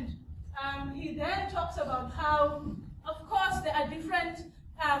end, he then talks about how, of course, there are different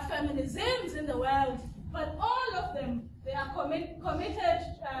feminisms in the world, but all of them, they are committed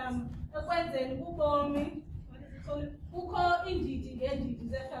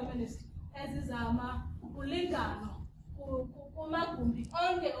feminist, as is ulingano, kumagumbi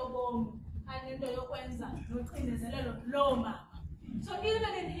onke obomi, and so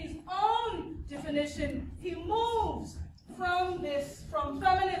even in his own definition, he moves from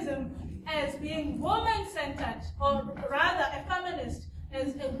feminism as being woman-centered, or rather a feminist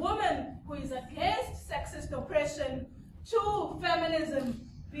as a woman who is against sexist oppression, to feminism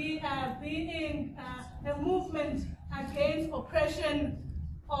being a movement against oppression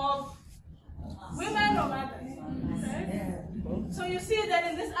of women or mothers. Okay? So you see that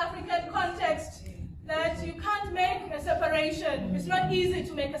in this African context, that you can't make a separation. It's not easy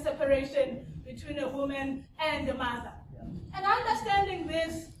to make a separation between a woman and a mother. And understanding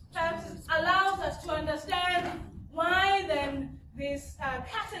this perhaps allows us to understand why then this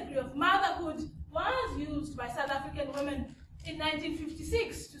category of motherhood was used by South African women in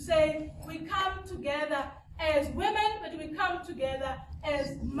 1956 to say we come together as women, but we come together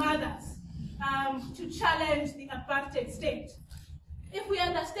as mothers to challenge the apartheid state. If we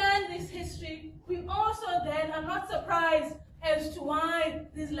understand this history, we also then are not surprised as to why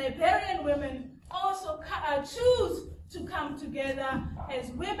these Liberian women also choose to come together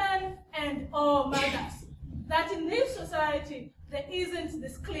as women and or mothers. That in this society, there isn't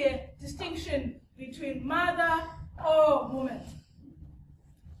this clear distinction between mother or woman.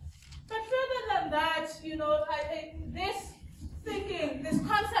 But further than that, you know, this thinking, this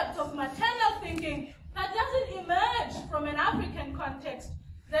concept of maternal thinking that doesn't emerge from an African context,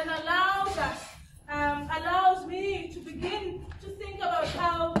 then allows me to begin to think about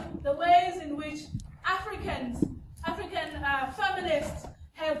how the ways in which African feminists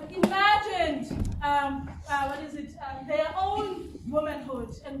have imagined their own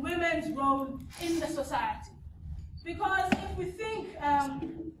womanhood and women's role in the society. Because if we think,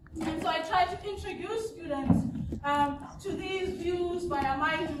 and so I try to introduce students to these views by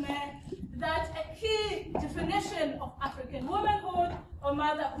Amai Dume, that a key definition of African womanhood or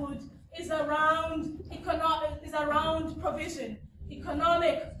motherhood is around provision,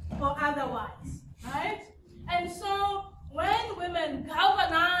 economic or otherwise, right? And so when women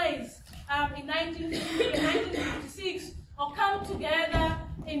galvanize in 1956 or come together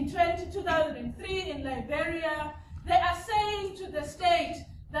in 2003 in Liberia, they are saying to the state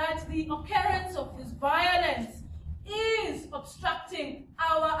that the occurrence of this violence is obstructing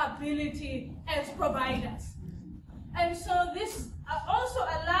our ability as providers. And so this also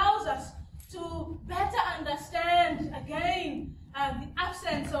allows us to better understand, again, the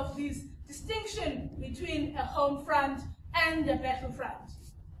absence of this distinction between a home front and a battlefront.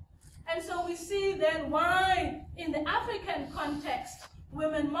 And so we see then why, in the African context,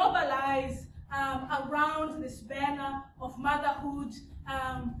 women mobilize around this banner of motherhood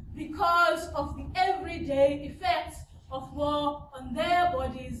because of the everyday effects of war on their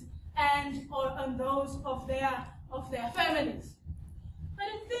bodies and on those of their families. But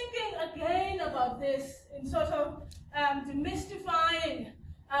in thinking again about this, in sort of demystifying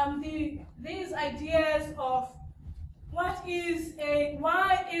these ideas of why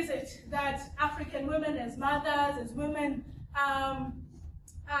is it that African women as mothers, as women,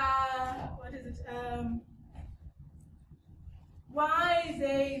 why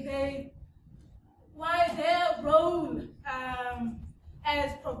their role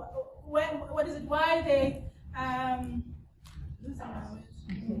as why they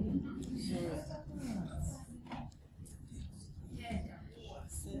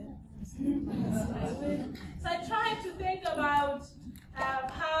so I tried to think about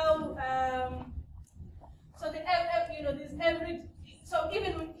how so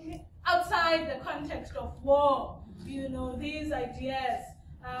even outside the context of war, you know, these ideas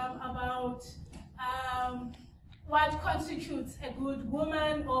about what constitutes a good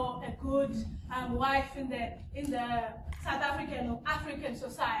woman or a good wife in the South African or African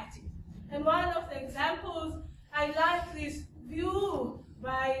society. And one of the examples, I like this view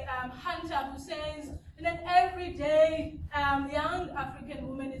by Hunter, who says that every day young African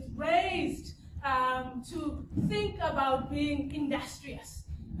woman is raised to think about being industrious.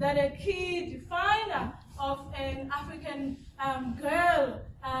 That a key definer of an African girl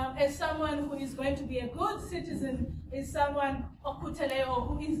as someone who is going to be a good citizen is someone okuteleo,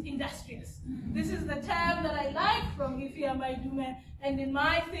 who is industrious. This is the term that I like from Ifia Maidume, and in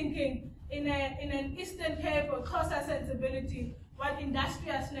my thinking, in an Eastern Cape or Xhosa sensibility, what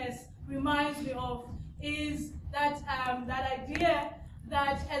industriousness reminds me of is that idea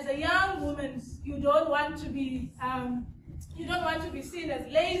that as a young woman, you don't want to be seen as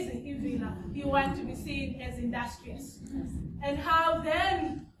lazy, you want to be seen as industrious. And how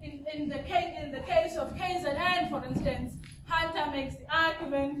then, in the case of KZN, for instance, Hunter makes the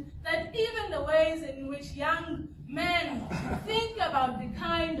argument that even the ways in which young men think about the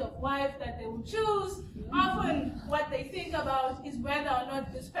kind of wife that they will choose, often what they think about is whether or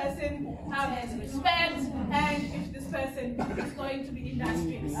not this person has respect and if this person is going to be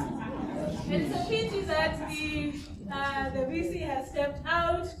industrious. It's a pity that the VC has stepped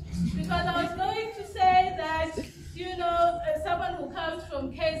out, because I was going to say that, you know, as someone who comes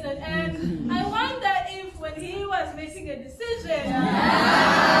from KZN, I wonder if when he was making a decision,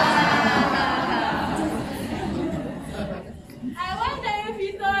 I wonder if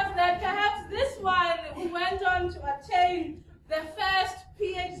he thought that perhaps this one who went on to attain the first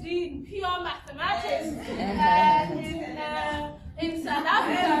PhD in pure mathematics in South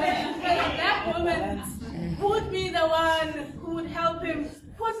Africa, as a black woman, would be the one who would help him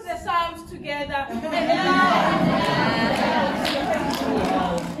put the sums together.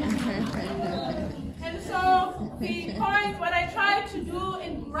 And so the point, what I try to do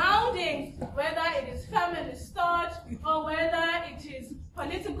in grounding, whether it is feminist thought or whether it is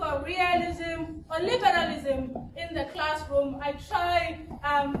political critical realism or liberalism in the classroom, I try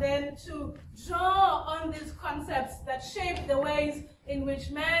then to draw on these concepts that shape the ways in which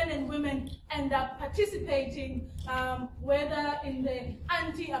men and women end up participating, whether in the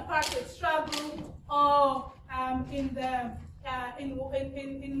anti-apartheid struggle or in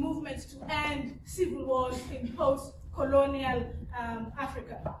movements to end civil wars in post-colonial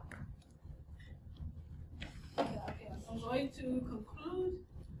Africa. Okay, I'm going to conclude.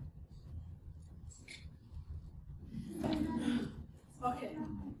 Okay.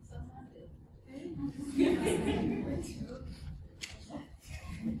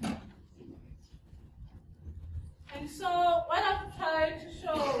 And so what I've tried to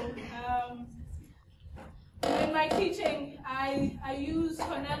show in my teaching, I use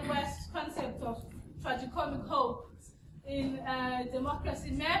Cornel West's concept of tragicomic hope. In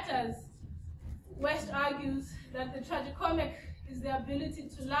Democracy Matters, West argues that the tragicomic is the ability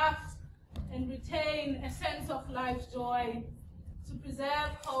to laugh and retain a sense of life's joy, to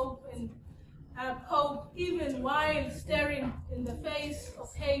preserve hope and hope even while staring in the face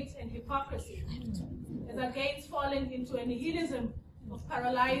of hate and hypocrisy, as against falling into a nihilism of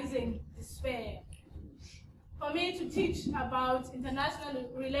paralyzing despair. For me to teach about international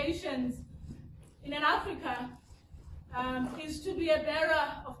relations in an Africa is to be a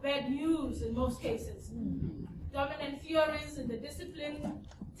bearer of bad news in most cases. Dominant theories in the discipline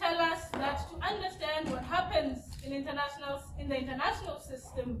tell us that to understand what happens in the international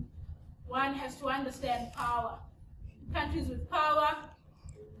system, one has to understand power. Countries with power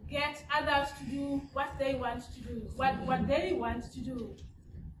get others to do what they want to do, what they want to do,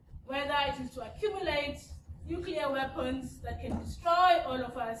 whether it is to accumulate nuclear weapons that can destroy all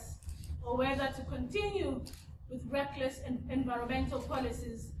of us, or whether to continue with reckless environmental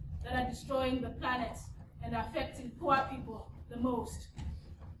policies that are destroying the planet and affecting poor people the most.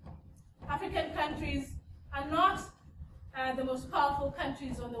 African countries are not the most powerful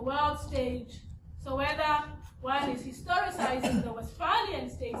countries on the world stage, so whether one is historicizing the Westphalian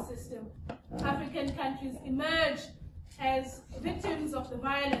state system, African countries emerge as victims of the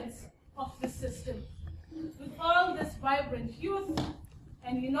violence of the system. With all this vibrant youth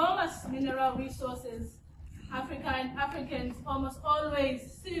and enormous mineral resources, Africa and Africans almost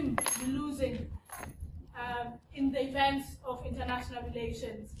always seem to be losing in the events of international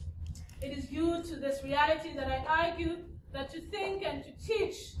relations. It is due to this reality that I argue that to think and to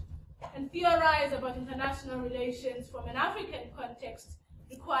teach and theorize about international relations from an African context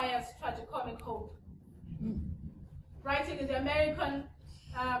requires tragicomic hope. Writing in the American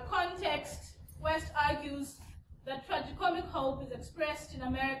context, West argues that tragicomic hope is expressed in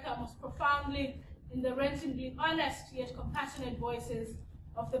America most profoundly in the wrenchingly honest yet compassionate voices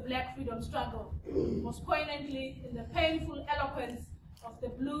of the Black freedom struggle, most poignantly in the painful eloquence of the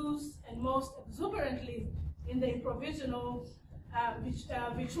blues, and most exuberantly in the improvisational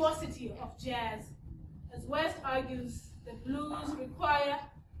virtuosity of jazz. As West argues, the blues require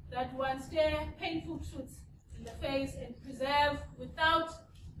that one stare painful truths in the face and preserve without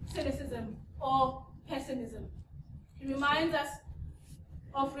cynicism or pessimism. He reminds us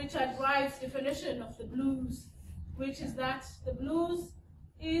of Richard Wright's definition of the blues, which is that the blues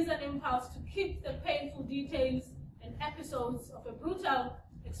is an impulse to keep the painful details and episodes of a brutal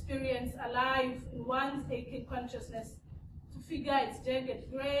experience alive in one's aching consciousness, to figure its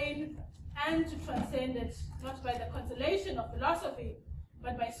jagged grain and to transcend it, not by the consolation of philosophy,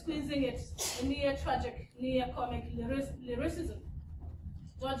 but by squeezing it a near tragic, near comic lyricism.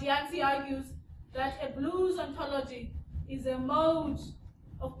 George Yancey argues that a blues ontology is a mode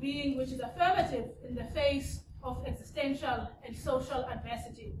of being which is affirmative in the face of existential and social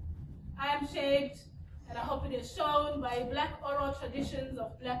adversity. I am shaped, and I hope it is shown, by Black oral traditions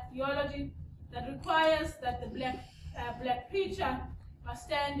of Black theology that requires that the Black preacher must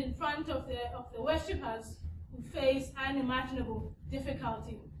stand in front of the worshippers who face unimaginable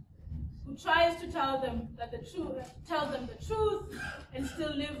difficulty, who tries to tell them the truth and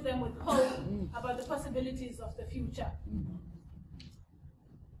still leave them with hope about the possibilities of the future.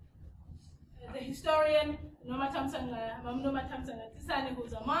 The historian Noma Tamsanga Tisane,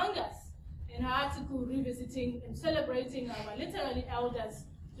 who's among us, in her article revisiting and celebrating our literary elders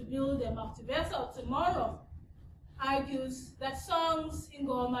to build a multiversal tomorrow, argues that songs,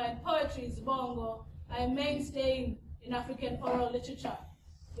 ingoma, and poetry, zibongo, are a mainstay in African oral literature,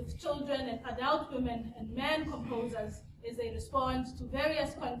 with children and adult women and men composers as they respond to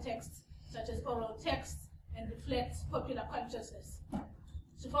various contexts, such as oral texts, and reflect popular consciousness.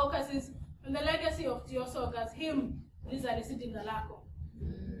 She focuses on the legacy of Tiosoga's hymn, Liza Lisidingalako,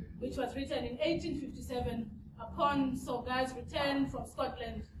 which was written in 1857 upon Soga's return from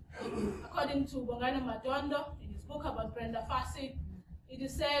Scotland. According to Bongani Madondo, in his book about Brenda Fassie, it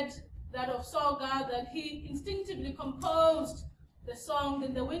is said that of Soga that he instinctively composed the song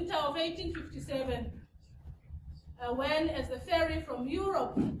in the winter of 1857, when, as the ferry from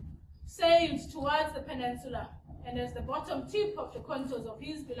Europe sailed towards the peninsula, and as the bottom tip of the contours of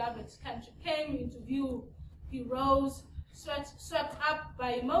his beloved country came into view, he rose, swept up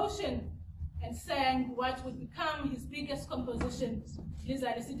by emotion, and sang what would become his biggest composition,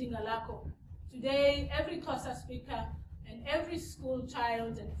 Lizali Sidingalako. Today, every Xhosa speaker and every school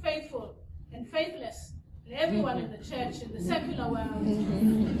child and faithful and faithless and everyone in the church, in the secular world,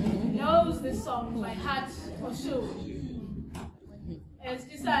 knows this song by heart for sure. As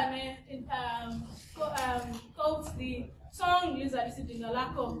Disane quotes the song Lizali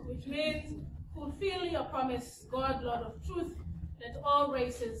Sidingalako, which means, fulfill your promise, God, Lord of truth, that all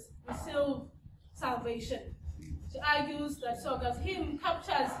races receive salvation. She argues that Soga's hymn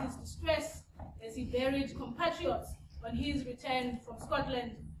captures his distress as he buried compatriots on his return from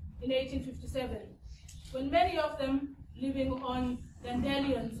Scotland in 1857, when many of them living on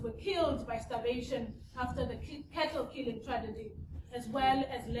dandelions were killed by starvation after the cattle-killing tragedy, as well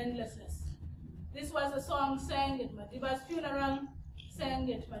as landlessness. This was a song sang at Madiba's funeral,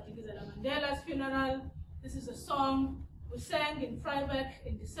 sang at Madikizela Mandela's funeral. This is a song we sang in Freiburg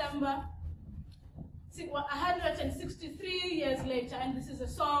in December, 163 years later, and this is a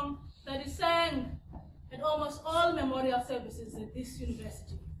song that is sang at almost all memorial services at this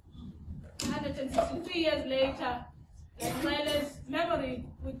university. 163 years later, as well as memory,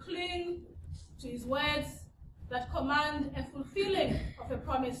 we cling to his words that command a fulfilling of a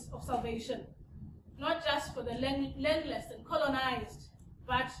promise of salvation, not just for the landless and colonized,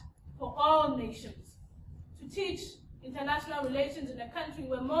 but for all nations. To teach international relations in a country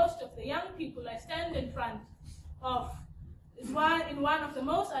where most of the young people I stand in front of is in one of the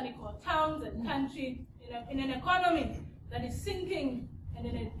most unequal towns and country, in an economy that is sinking and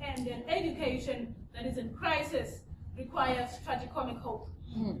an education that is in crisis, requires tragicomic hope.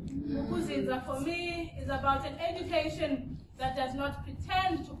 Nokuzinza for me is about an education that does not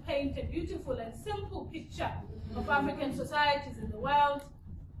pretend to paint a beautiful and simple picture of African societies in the world,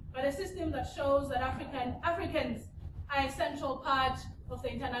 but a system that shows that Africans are a central part of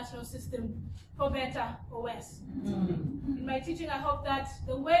the international system, for better or worse. In my teaching, I hope that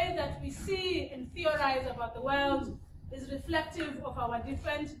the way that we see and theorize about the world is reflective of our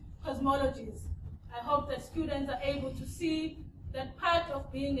different cosmologies. I hope that students are able to see that part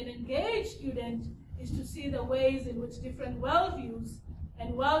of being an engaged student is to see the ways in which different worldviews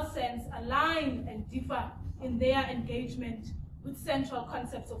and world sense align and differ in their engagement with central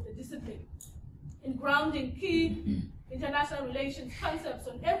concepts of the discipline. In grounding key international relations concepts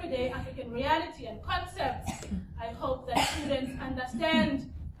on everyday African reality and concepts, I hope that students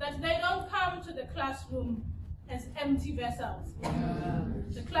understand that they don't come to the classroom as empty vessels.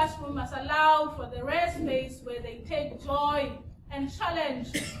 The classroom must allow for the rare space where they take joy and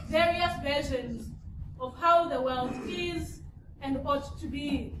challenge various versions of how the world is and ought to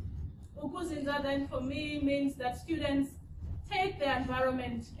be. Nokuzinza then for me means that students take their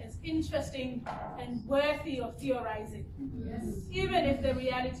environment as interesting and worthy of theorizing. Yes. Even if the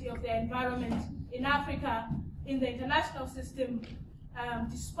reality of their environment in Africa, in the international system,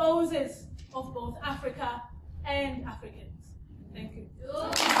 disposes of both Africa and Africans. Thank you.